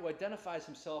guy who identifies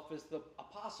himself as the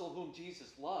apostle whom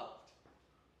Jesus loved.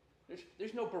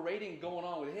 There's no berating going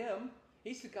on with him.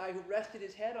 He's the guy who rested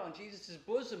his head on Jesus'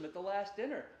 bosom at the last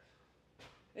dinner.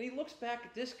 And he looks back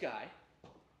at this guy,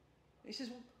 and he says,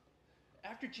 well,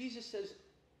 after Jesus says,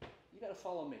 "You got to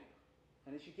follow me.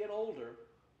 And as you get older,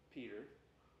 Peter,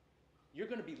 you're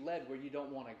going to be led where you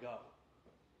don't want to go."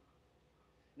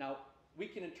 Now, we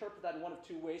can interpret that in one of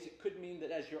 2 ways. It could mean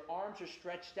that as your arms are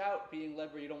stretched out, being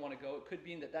led where you don't want to go. It could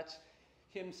mean that that's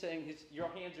him saying your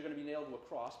hands are going to be nailed to a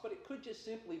cross. But it could just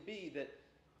simply be that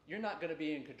you're not going to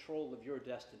be in control of your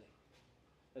destiny.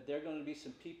 That there are going to be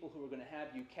some people who are going to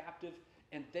have you captive,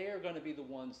 and they are going to be the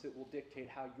ones that will dictate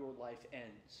how your life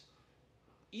ends.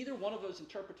 Either one of those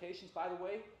interpretations, by the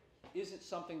way, isn't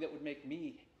something that would make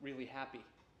me really happy,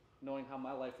 knowing how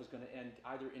my life was going to end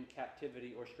either in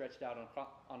captivity or stretched out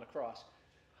on the cross.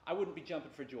 I wouldn't be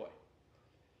jumping for joy.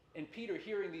 And Peter,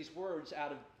 hearing these words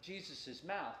out of Jesus'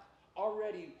 mouth,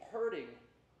 already hurting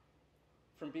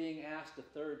from being asked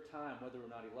a 3rd time whether or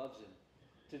not he loves him,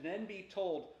 to then be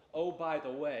told, "Oh, by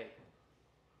the way,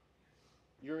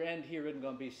 your end here isn't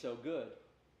going to be so good."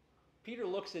 Peter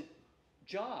looks at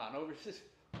John over and says,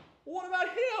 "What about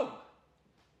him?"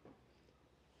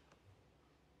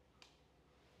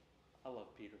 I love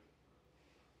Peter.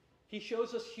 He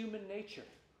shows us human nature.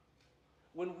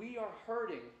 When we are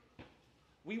hurting,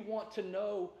 we want to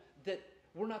know that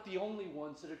we're not the only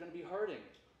ones that are going to be hurting.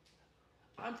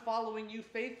 I'm following you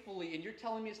faithfully, and you're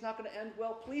telling me it's not going to end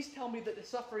well. Please tell me that the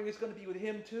suffering is going to be with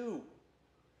him too.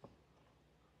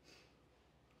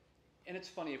 And it's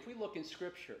funny, if we look in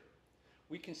Scripture,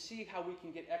 we can see how we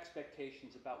can get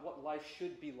expectations about what life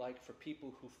should be like for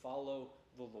people who follow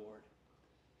the Lord.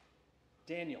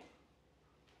 Daniel,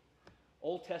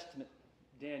 Old Testament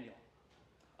Daniel,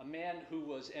 a man who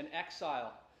was in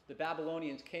exile. the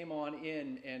Babylonians came on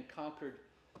in and conquered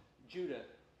Judah,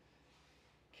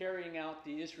 carrying out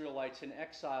the Israelites in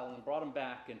exile and brought them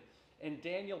back. And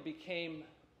Daniel became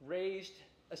raised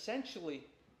essentially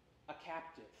a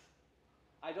captive.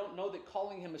 I don't know that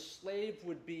calling him a slave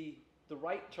would be the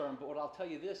right term, but what I'll tell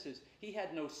you this is he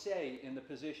had no say in the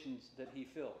positions that he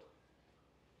filled.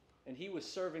 And he was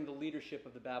serving the leadership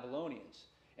of the Babylonians,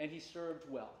 and he served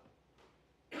well.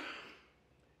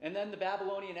 And then the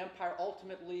Babylonian Empire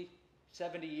ultimately,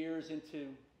 70 years into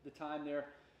the time there,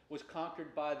 was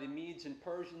conquered by the Medes and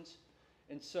Persians.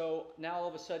 And so now all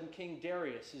of a sudden King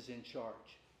Darius is in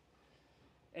charge.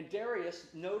 And Darius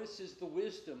notices the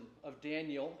wisdom of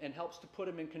Daniel and helps to put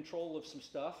him in control of some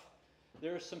stuff.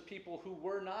 There are some people who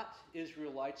were not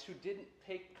Israelites who didn't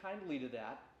take kindly to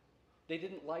that. They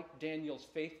didn't like Daniel's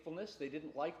faithfulness. They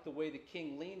didn't like the way the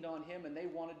king leaned on him, and they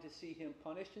wanted to see him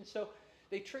punished. And so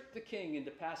they tricked the king into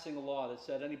passing a law that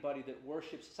said anybody that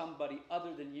worships somebody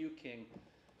other than you, king,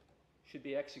 should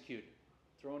be executed,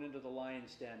 thrown into the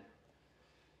lion's den.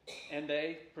 And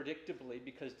they, predictably,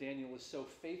 because Daniel was so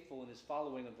faithful in his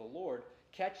following of the Lord,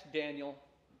 catch Daniel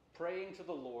praying to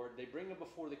the Lord. They bring him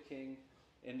before the king,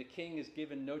 and the king is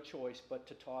given no choice but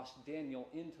to toss Daniel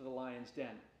into the lion's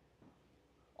den.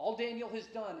 All Daniel has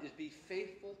done is be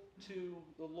faithful to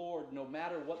the Lord no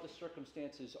matter what the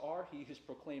circumstances are. He has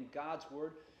proclaimed God's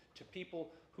word to people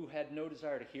who had no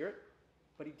desire to hear it,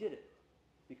 but he did it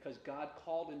because God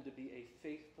called him to be a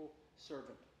faithful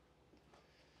servant.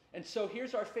 And so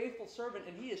here's our faithful servant,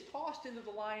 and he is tossed into the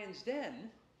lion's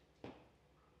den.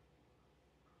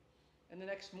 And the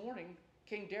next morning,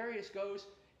 King Darius goes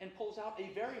and pulls out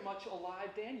a very much alive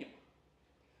Daniel.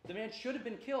 The man should have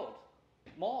been killed,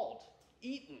 mauled,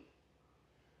 eaten.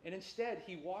 And instead,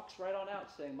 he walks right on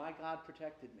out saying, "My God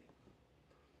protected me."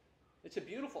 It's a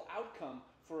beautiful outcome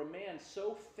for a man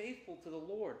so faithful to the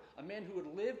Lord, a man who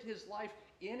had lived his life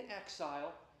in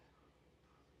exile,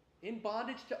 in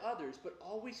bondage to others, but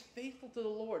always faithful to the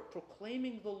Lord,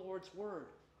 proclaiming the Lord's word.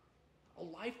 A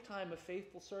lifetime of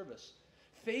faithful service,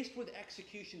 faced with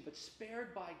execution, but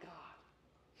spared by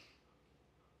God.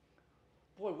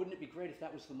 Boy, wouldn't it be great if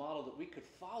that was the model that we could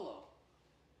follow?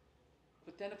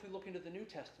 But then if we look into the New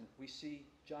Testament, we see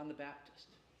John the Baptist.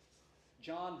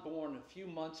 John, born a few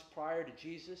months prior to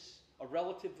Jesus, a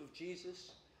relative of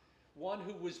Jesus, one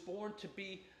who was born to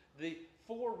be the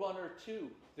forerunner to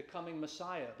the coming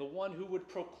Messiah, the one who would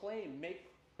proclaim, "Make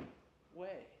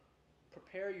way,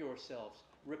 prepare yourselves,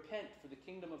 repent, for the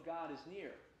kingdom of God is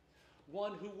near."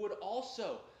 One who would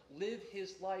also live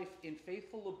his life in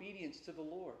faithful obedience to the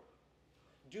Lord,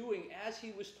 doing as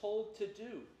he was told to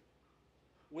do,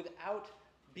 without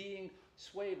being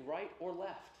swayed right or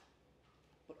left,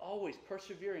 but always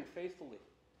persevering faithfully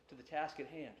to the task at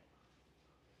hand.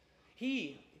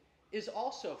 He is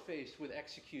also faced with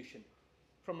execution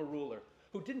from a ruler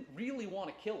who didn't really want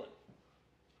to kill him,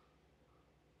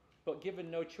 but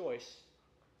given no choice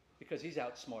because he's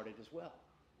outsmarted as well.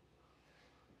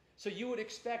 So you would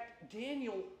expect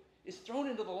Daniel is thrown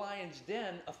into the lion's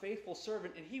den, a faithful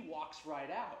servant, and he walks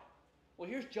right out. Well,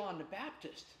 here's John the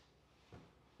Baptist,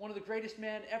 one of the greatest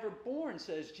men ever born,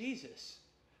 says Jesus.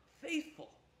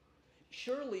 Faithful.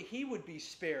 Surely he would be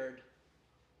spared,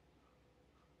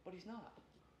 but he's not.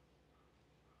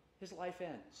 His life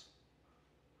ends.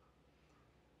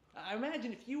 I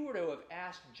imagine if you were to have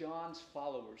asked John's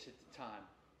followers at the time,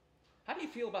 how do you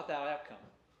feel about that outcome?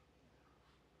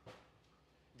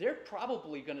 They're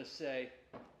probably going to say,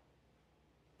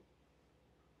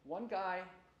 one guy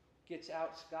gets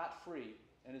out scot-free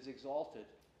and is exalted.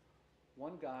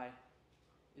 One guy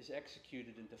is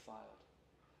executed and defiled.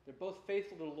 They're both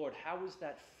faithful to the Lord. How is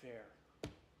that fair?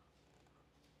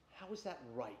 How is that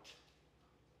right?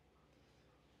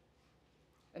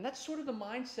 And that's sort of the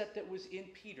mindset that was in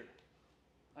Peter,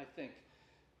 I think.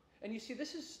 And you see,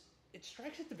 it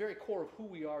strikes at the very core of who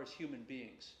we are as human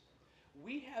beings.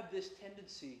 We have this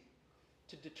tendency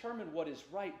to determine what is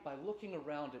right by looking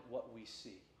around at what we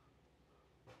see.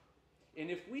 And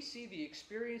if we see the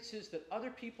experiences that other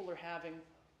people are having,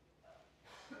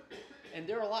 and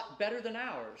they're a lot better than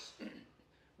ours,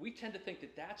 we tend to think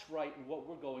that that's right and what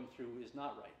we're going through is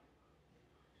not right.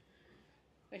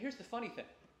 Now here's the funny thing.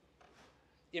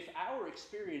 If our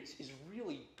experience is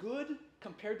really good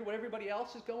compared to what everybody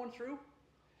else is going through,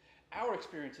 our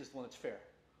experience is the one that's fair.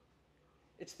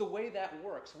 It's the way that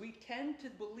works. We tend to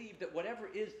believe that whatever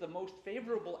is the most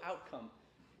favorable outcome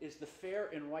is the fair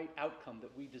and right outcome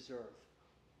that we deserve.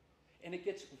 And it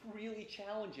gets really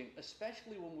challenging,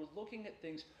 especially when we're looking at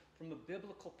things from a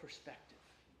biblical perspective.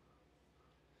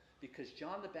 Because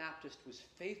John the Baptist was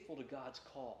faithful to God's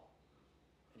call,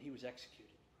 and he was executed.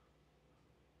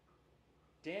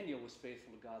 Daniel was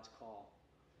faithful to God's call,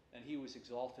 and he was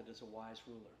exalted as a wise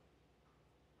ruler.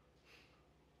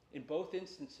 In both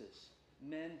instances,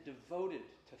 men devoted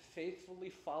to faithfully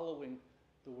following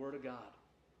the Word of God,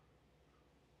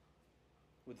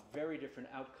 with very different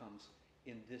outcomes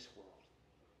in this world.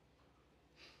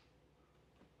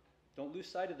 Don't lose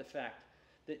sight of the fact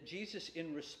that Jesus,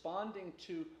 in responding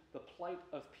to the plight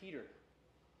of Peter,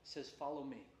 says, "Follow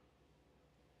me."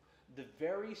 The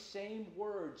very same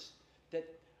words that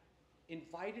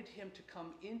invited him to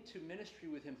come into ministry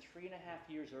with him 3.5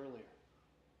 years earlier.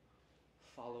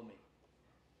 Follow me.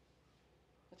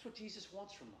 That's what Jesus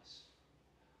wants from us.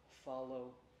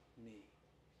 Follow me.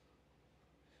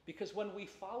 Because when we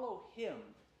follow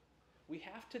him, we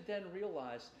have to then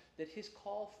realize that his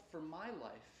call for my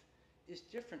life is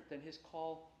different than his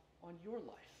call on your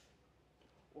life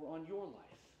or on your life.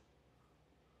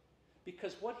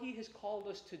 Because what he has called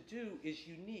us to do is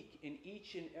unique in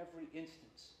each and every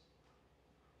instance.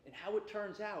 And how it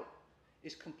turns out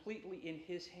is completely in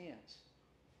his hands.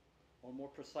 Or more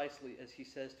precisely, as he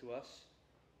says to us,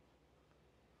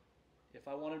 if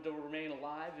I wanted to remain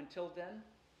alive until then,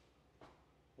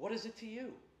 what is it to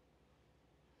you?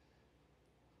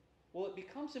 Well, it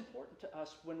becomes important to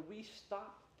us when we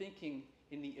stop thinking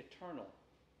in the eternal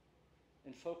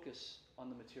and focus on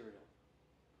the material.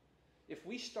 If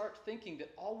we start thinking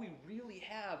that all we really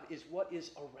have is what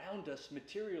is around us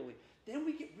materially, then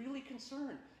we get really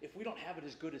concerned if we don't have it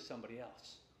as good as somebody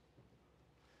else.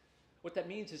 What that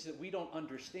means is that we don't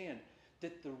understand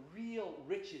that the real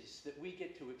riches that we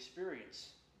get to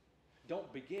experience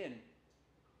don't begin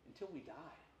until we die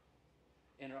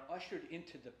and are ushered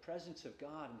into the presence of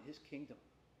God and his kingdom.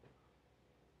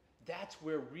 That's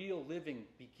where real living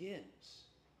begins.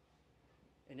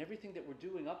 And everything that we're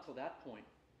doing up till that point,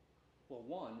 well,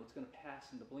 one, it's going to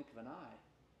pass in the blink of an eye.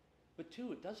 But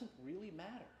two, it doesn't really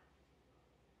matter.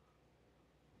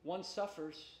 One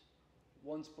suffers,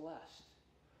 one's blessed.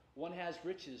 One has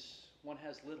riches, one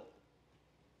has little.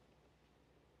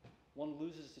 One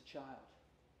loses a child.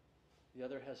 The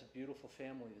other has a beautiful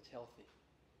family that's healthy.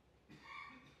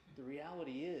 The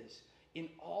reality is, in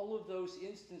all of those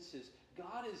instances,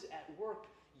 God is at work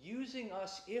using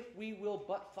us, if we will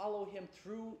but follow him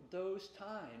through those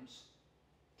times,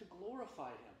 to glorify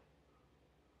him.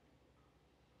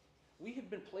 We have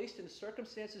been placed in the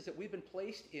circumstances that we've been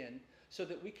placed in so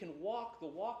that we can walk the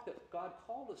walk that God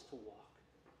called us to walk,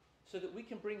 so that we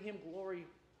can bring him glory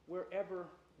wherever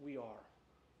we are.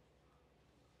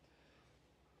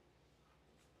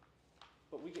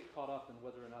 But we get caught up in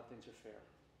whether or not things are fair,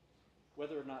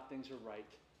 whether or not things are right,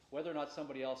 whether or not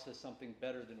somebody else has something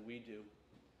better than we do.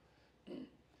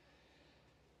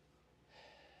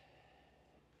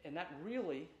 And that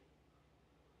really,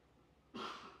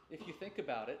 if you think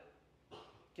about it,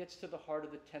 gets to the heart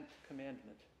of the 10th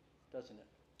commandment, doesn't it?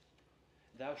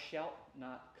 Thou shalt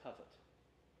not covet.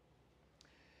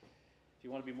 If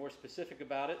you want to be more specific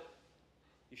about it,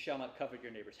 you shall not covet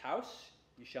your neighbor's house,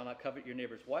 you shall not covet your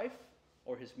neighbor's wife,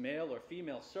 or his male or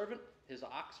female servant, his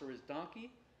ox or his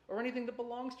donkey, or anything that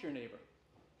belongs to your neighbor.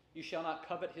 You shall not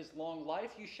covet his long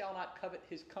life. You shall not covet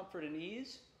his comfort and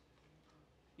ease.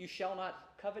 You shall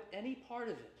not covet any part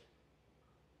of it.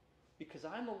 Because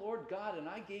I'm the Lord God, and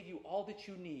I gave you all that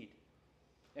you need.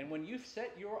 And when you've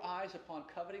set your eyes upon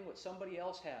coveting what somebody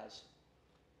else has,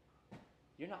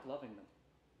 you're not loving them.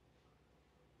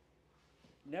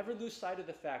 Never lose sight of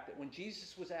the fact that when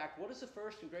Jesus was asked, what is the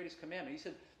first and greatest commandment? He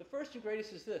said, the first and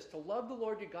greatest is this, to love the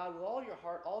Lord your God with all your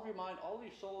heart, all of your mind, all of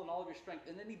your soul, and all of your strength.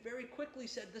 And then he very quickly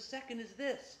said, the second is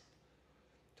this,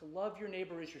 to love your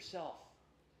neighbor as yourself.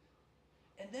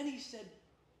 And then he said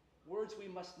words we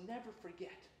must never forget.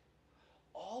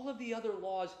 All of the other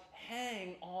laws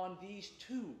hang on these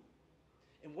two.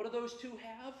 And what do those two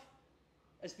have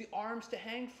as the arms to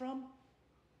hang from?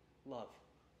 Love.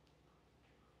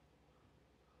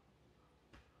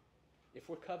 If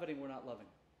we're coveting, we're not loving.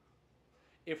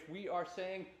 If we are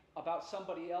saying about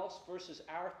somebody else versus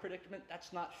our predicament,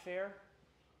 that's not fair,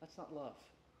 that's not love.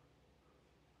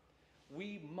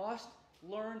 We must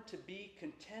learn to be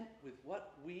content with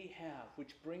what we have,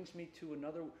 which brings me to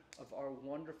another of our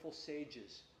wonderful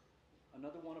sages,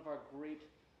 another one of our great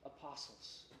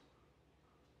apostles,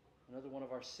 another one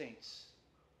of our saints,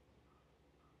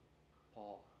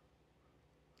 Paul.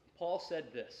 Paul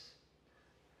said this.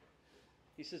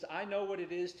 He says, I know what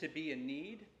it is to be in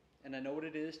need, and I know what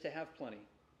it is to have plenty.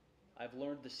 I've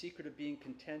learned the secret of being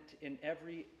content in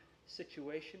every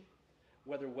situation,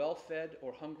 whether well-fed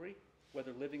or hungry,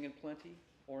 whether living in plenty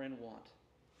or in want.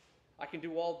 I can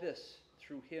do all this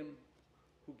through him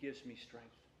who gives me strength.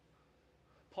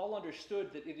 Paul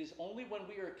understood that it is only when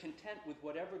we are content with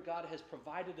whatever God has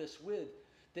provided us with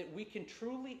that we can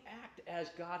truly act as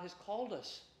God has called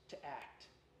us to act.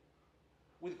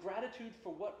 With gratitude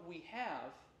for what we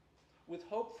have, with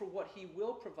hope for what He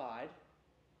will provide,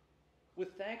 with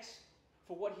thanks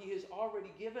for what He has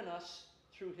already given us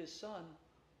through His Son,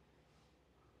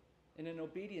 and in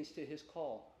obedience to His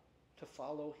call to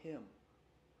follow Him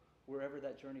wherever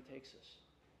that journey takes us.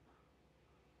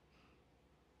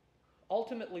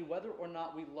 Ultimately, whether or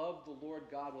not we love the Lord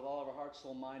God with all of our heart,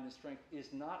 soul, mind, and strength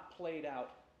is not played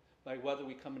out by whether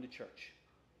we come into church.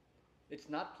 It's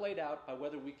not played out by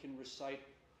whether we can recite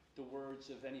the words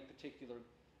of any particular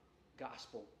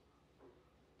gospel,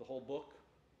 the whole book,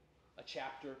 a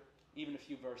chapter, even a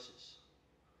few verses.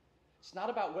 It's not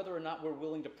about whether or not we're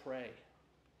willing to pray.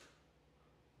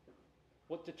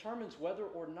 What determines whether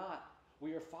or not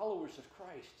we are followers of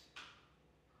Christ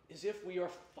is if we are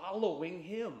following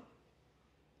Him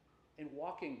and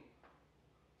walking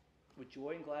with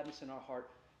joy and gladness in our heart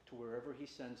to wherever He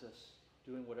sends us,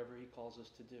 doing whatever He calls us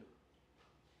to do.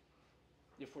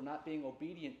 If we're not being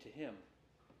obedient to Him,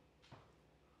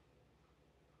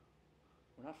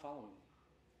 we're not following Him.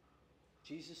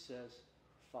 Jesus says,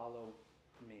 "Follow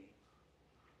me."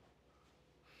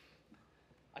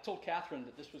 I told Catherine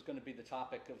that this was going to be the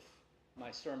topic of my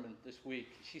sermon this week.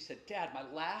 She said, "Dad, my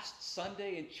last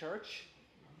Sunday in church,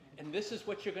 and this is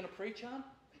what you're going to preach on?"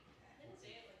 Didn't say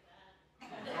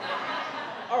it like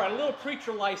that. All right, a little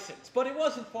preacher license, but it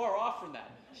wasn't far off from that.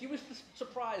 She was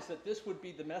surprised that this would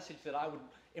be the message that I would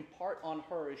impart on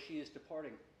her as she is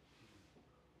departing.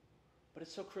 But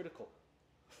it's so critical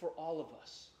for all of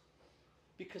us,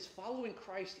 because following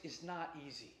Christ is not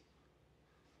easy.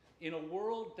 In a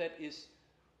world that is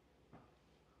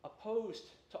opposed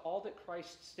to all that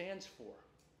Christ stands for,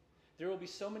 there will be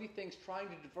so many things trying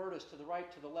to divert us to the right,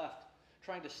 to the left,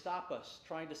 trying to stop us,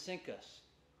 trying to sink us,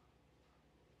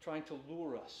 trying to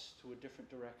lure us to a different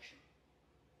direction.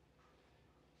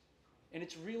 And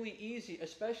it's really easy,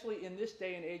 especially in this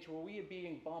day and age where we are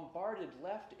being bombarded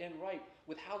left and right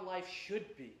with how life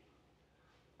should be.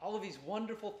 All of these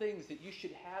wonderful things that you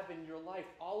should have in your life,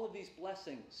 all of these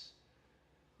blessings,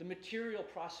 the material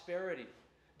prosperity,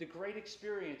 the great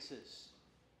experiences.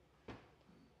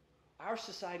 Our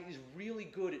society is really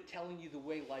good at telling you the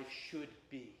way life should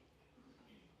be.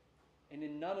 And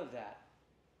in none of that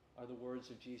are the words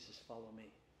of Jesus, "Follow me."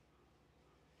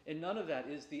 And none of that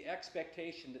is the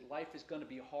expectation that life is going to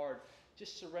be hard.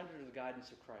 Just surrender to the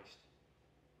guidance of Christ.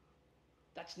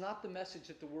 That's not the message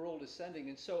that the world is sending.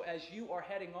 And so as you are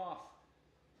heading off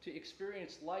to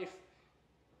experience life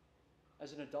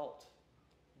as an adult,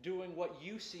 doing what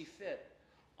you see fit,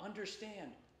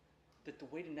 understand that the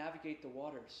way to navigate the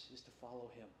waters is to follow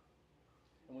Him.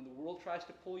 And when the world tries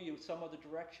to pull you in some other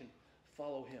direction,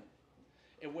 follow Him.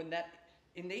 And when that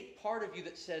innate part of you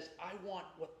that says, "I want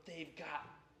what they've got,"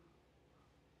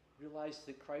 realize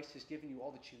that Christ has given you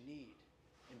all that you need,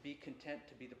 and be content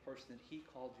to be the person that He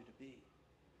called you to be.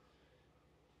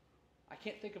 I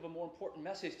can't think of a more important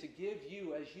message to give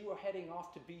you as you are heading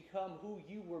off to become who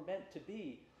you were meant to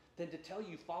be than to tell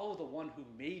you, follow the one who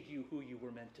made you who you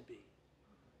were meant to be.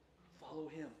 Follow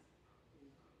Him.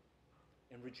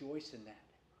 And rejoice in that,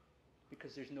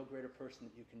 because there's no greater person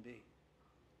that you can be.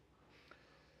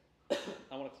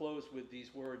 I want to close with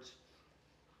these words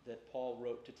that Paul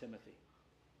wrote to Timothy.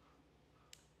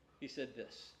 He said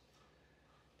this: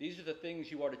 "These are the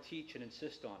things you are to teach and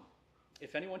insist on.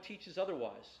 If anyone teaches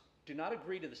otherwise, do not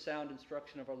agree to the sound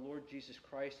instruction of our Lord Jesus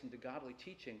Christ and to godly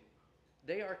teaching.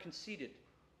 They are conceited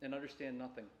and understand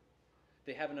nothing.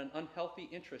 They have an unhealthy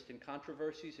interest in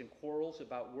controversies and quarrels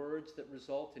about words that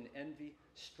result in envy,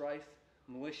 strife,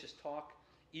 malicious talk,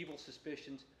 evil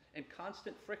suspicions, and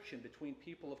constant friction between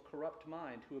people of corrupt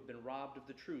mind who have been robbed of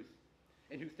the truth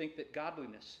and who think that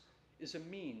godliness is a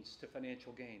means to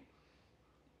financial gain.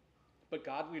 But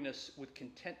godliness with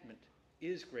contentment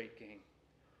is great gain.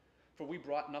 For we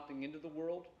brought nothing into the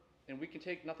world, and we can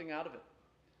take nothing out of it.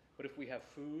 But if we have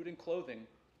food and clothing,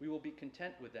 we will be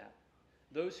content with that.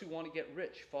 Those who want to get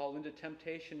rich fall into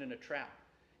temptation and a trap,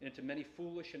 and into many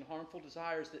foolish and harmful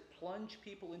desires that plunge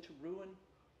people into ruin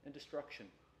and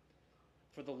destruction.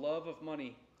 For the love of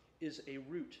money is a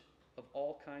root of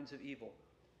all kinds of evil.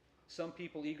 Some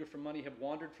people eager for money have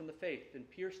wandered from the faith and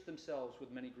pierced themselves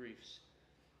with many griefs.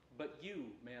 But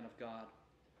you, man of God,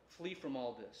 flee from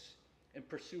all this and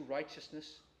pursue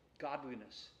righteousness,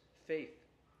 godliness, faith,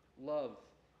 love,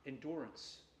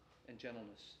 endurance, and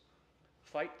gentleness.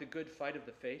 Fight the good fight of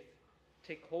the faith.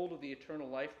 Take hold of the eternal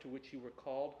life to which you were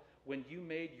called when you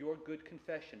made your good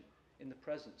confession in the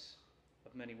presence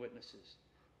of many witnesses.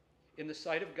 In the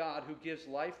sight of God, who gives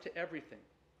life to everything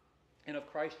and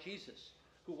of Christ Jesus,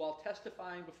 who while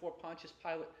testifying before Pontius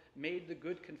Pilate made the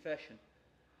good confession,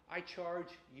 I charge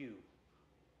you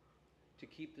to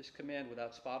keep this command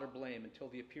without spot or blame until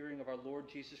the appearing of our Lord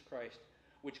Jesus Christ,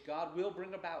 which God will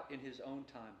bring about in his own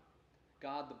time.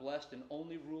 God, the blessed and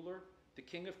only ruler, the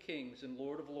King of kings and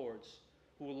Lord of lords,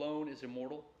 who alone is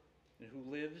immortal and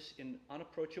who lives in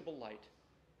unapproachable light,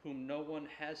 whom no one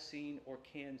has seen or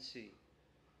can see.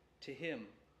 To him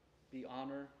be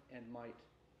honor and might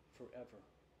forever.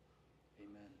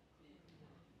 Amen.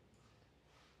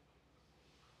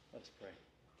 Let us pray.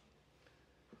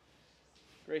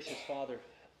 Gracious Father,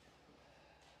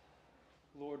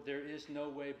 Lord, there is no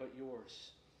way but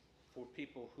yours for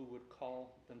people who would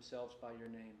call themselves by your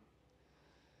name.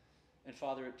 And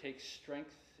Father, it takes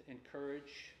strength and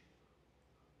courage,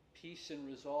 peace and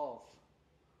resolve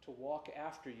to walk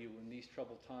after you in these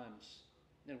troubled times.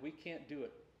 And we can't do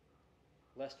it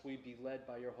lest we be led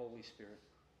by your Holy Spirit.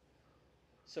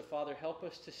 So Father, help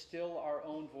us to still our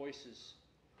own voices.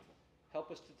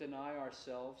 Help us to deny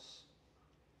ourselves.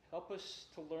 Help us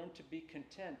to learn to be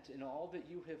content in all that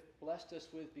you have blessed us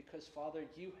with, because, Father,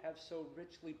 you have so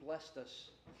richly blessed us.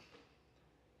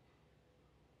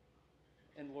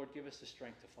 And, Lord, give us the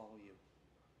strength to follow you,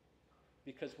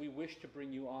 because we wish to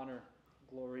bring you honor,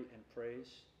 glory, and praise.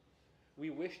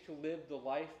 We wish to live the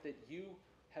life that you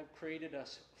have created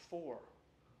us for,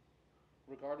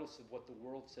 regardless of what the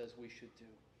world says we should do.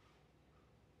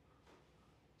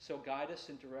 So guide us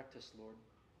and direct us, Lord.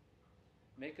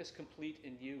 Make us complete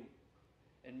in you,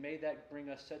 and may that bring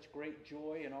us such great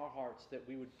joy in our hearts that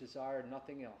we would desire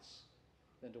nothing else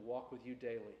than to walk with you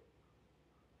daily.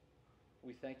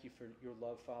 We thank you for your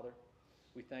love, Father.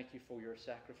 We thank you for your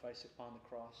sacrifice upon the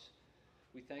cross.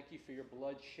 We thank you for your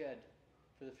blood shed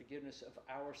for the forgiveness of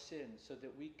our sins so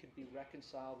that we could be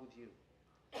reconciled with you.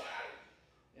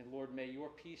 And Lord, may your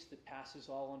peace that passes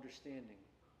all understanding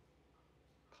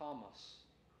calm us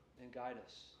and guide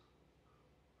us.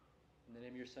 In the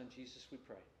name of your Son, Jesus, we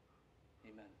pray.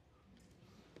 Amen.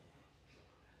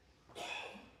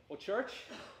 Well, church,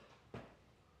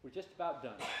 we're just about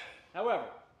done. However,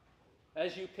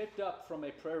 as you picked up from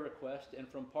a prayer request and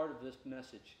from part of this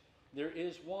message, there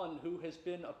is one who has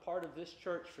been a part of this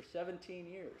church for 17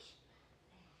 years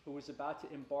who is about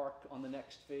to embark on the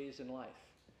next phase in life.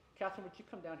 Catherine, would you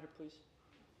come down here, please?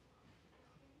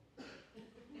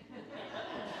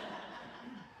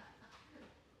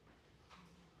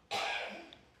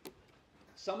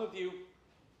 Some of you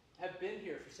have been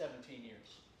here for 17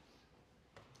 years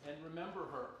and remember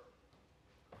her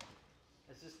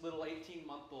as this little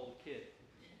 18-month-old kid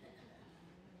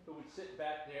who would sit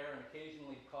back there and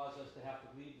occasionally cause us to have to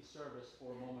leave the service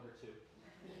for a moment or two.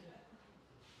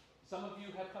 Some of you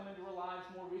have come into her lives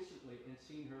more recently and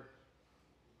seen her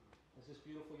as this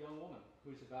beautiful young woman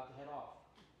who's about to head off.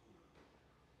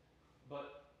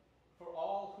 But for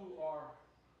all who are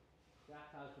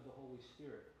baptized with the Holy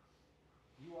Spirit,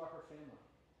 you are her family.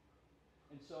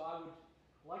 And so I would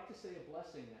like to say a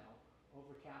blessing now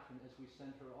over Catherine as we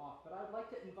send her off. But I'd like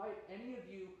to invite any of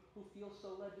you who feel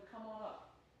so led to come on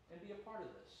up and be a part of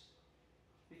this,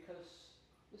 because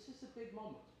this is a big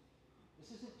moment. This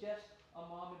isn't just a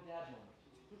mom and dad moment.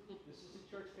 This is a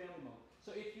church family moment.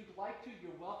 So if you'd like to,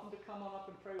 you're welcome to come on up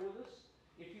and pray with us.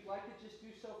 If you'd like to just do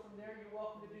so from there, you're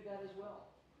welcome to do that as well.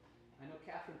 I know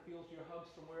Catherine feels your hugs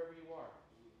from wherever you are.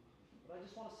 But I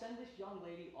just want to send this young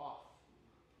lady off,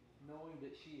 knowing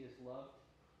that she is loved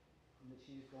and that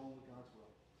she is going with God's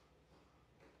will.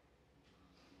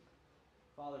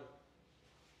 Father,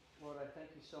 Lord, I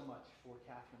thank you so much for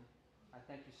Catherine. I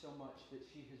thank you so much that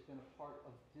she has been a part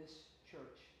of this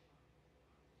church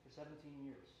for 17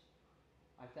 years.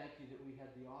 I thank you that we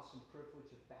had the awesome privilege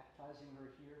of baptizing her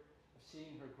here, of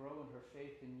seeing her grow in her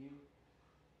faith in you.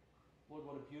 Lord,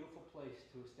 what a beautiful place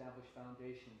to establish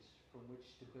foundations from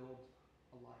which to build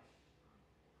a life.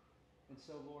 And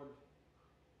so, Lord,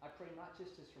 I pray not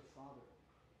just as her father,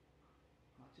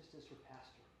 not just as her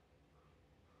pastor,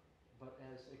 but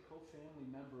as a co-family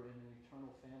member in an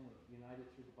eternal family united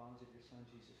through the bonds of your Son,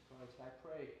 Jesus Christ. I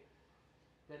pray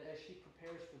that as she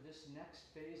prepares for this next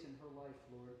phase in her life,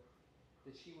 Lord,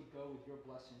 that she would go with your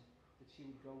blessing, that she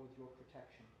would go with your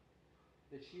protection,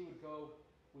 that she would go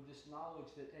with this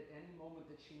knowledge that at any moment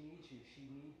that she needs you, she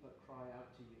need but cry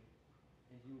out to you,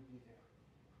 and you would be there.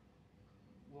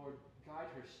 Lord, guide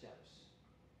her steps.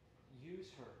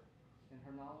 Use her and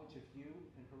her knowledge of you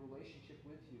and her relationship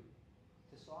with you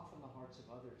to soften the hearts of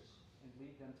others and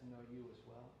lead them to know you as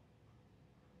well.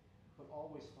 But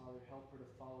always, Father, help her to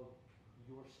follow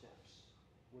your steps,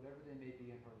 whatever they may be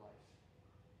in her life.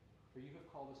 For you have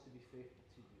called us to be faithful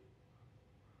to you.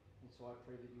 And so I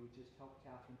pray that you would just help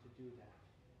Catherine to do that.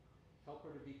 Help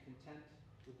her to be content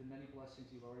with the many blessings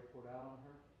you've already poured out on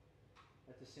her.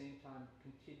 At the same time,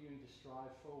 continuing to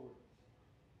strive forward,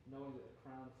 knowing that the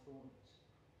crown of thorns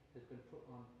has been put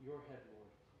on your head,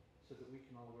 Lord, so that we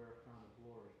can all wear a crown of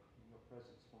glory in your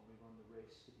presence when we run the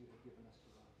race that you have given us to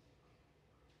run.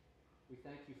 We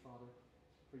thank you, Father,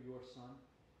 for your Son.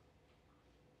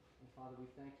 And Father, we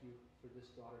thank you for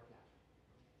this daughter, Catherine.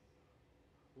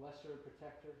 Bless her and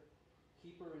protect her.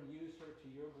 Keep her and use her to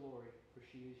your glory, for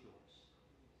she is yours.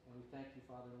 And we thank you,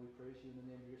 Father, and we praise you in the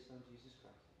name of your Son, Jesus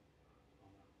Christ.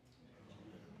 Amen.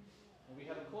 And we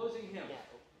have a closing hymn.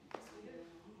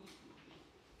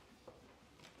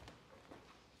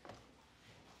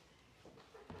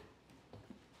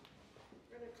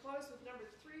 We're going to close with number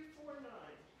 349,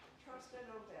 Trust and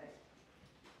Obey.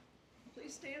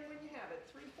 Please stand when you have it,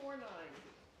 349.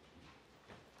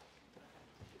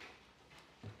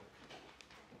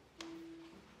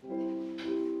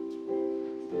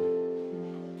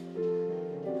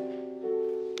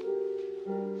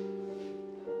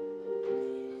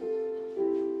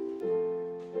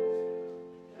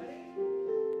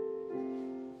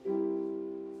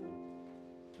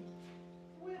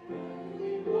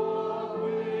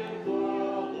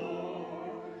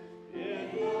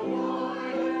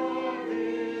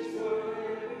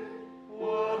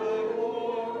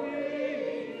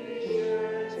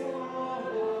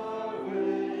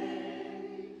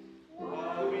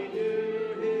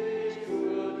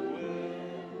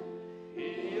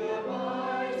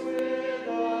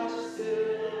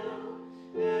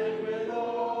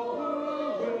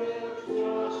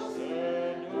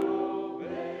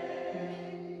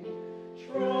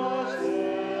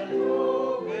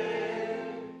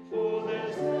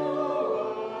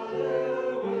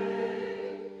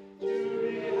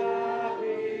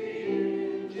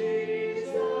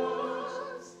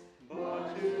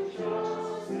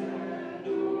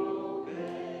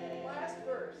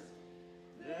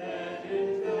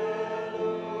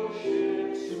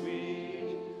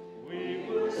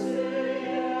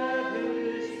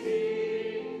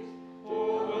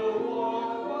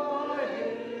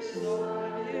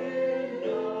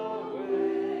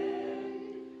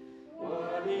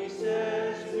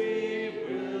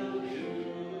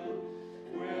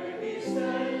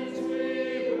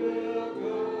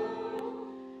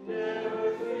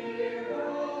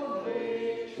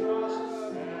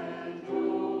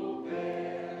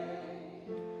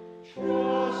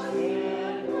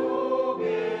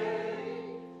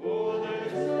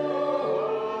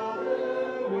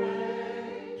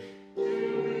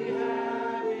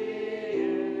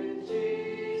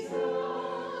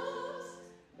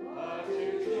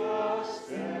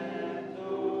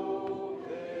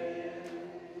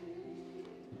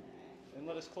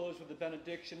 Close with the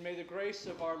benediction. May the grace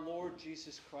of our Lord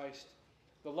Jesus Christ,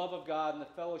 the love of God, and the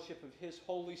fellowship of his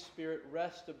Holy Spirit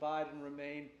rest, abide, and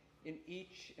remain in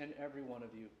each and every one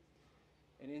of you.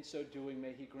 And in so doing,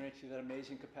 may he grant you that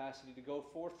amazing capacity to go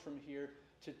forth from here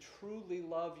to truly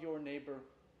love your neighbor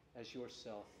as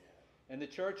yourself. And the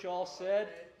church all said,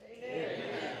 Amen.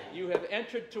 You have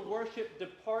entered to worship,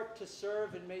 depart to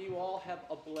serve, and may you all have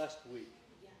a blessed week.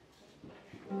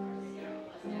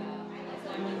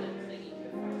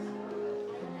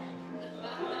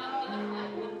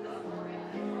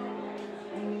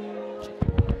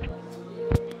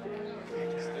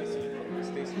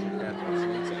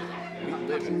 We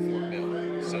live in Fort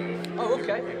Mill, so. Oh,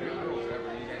 okay.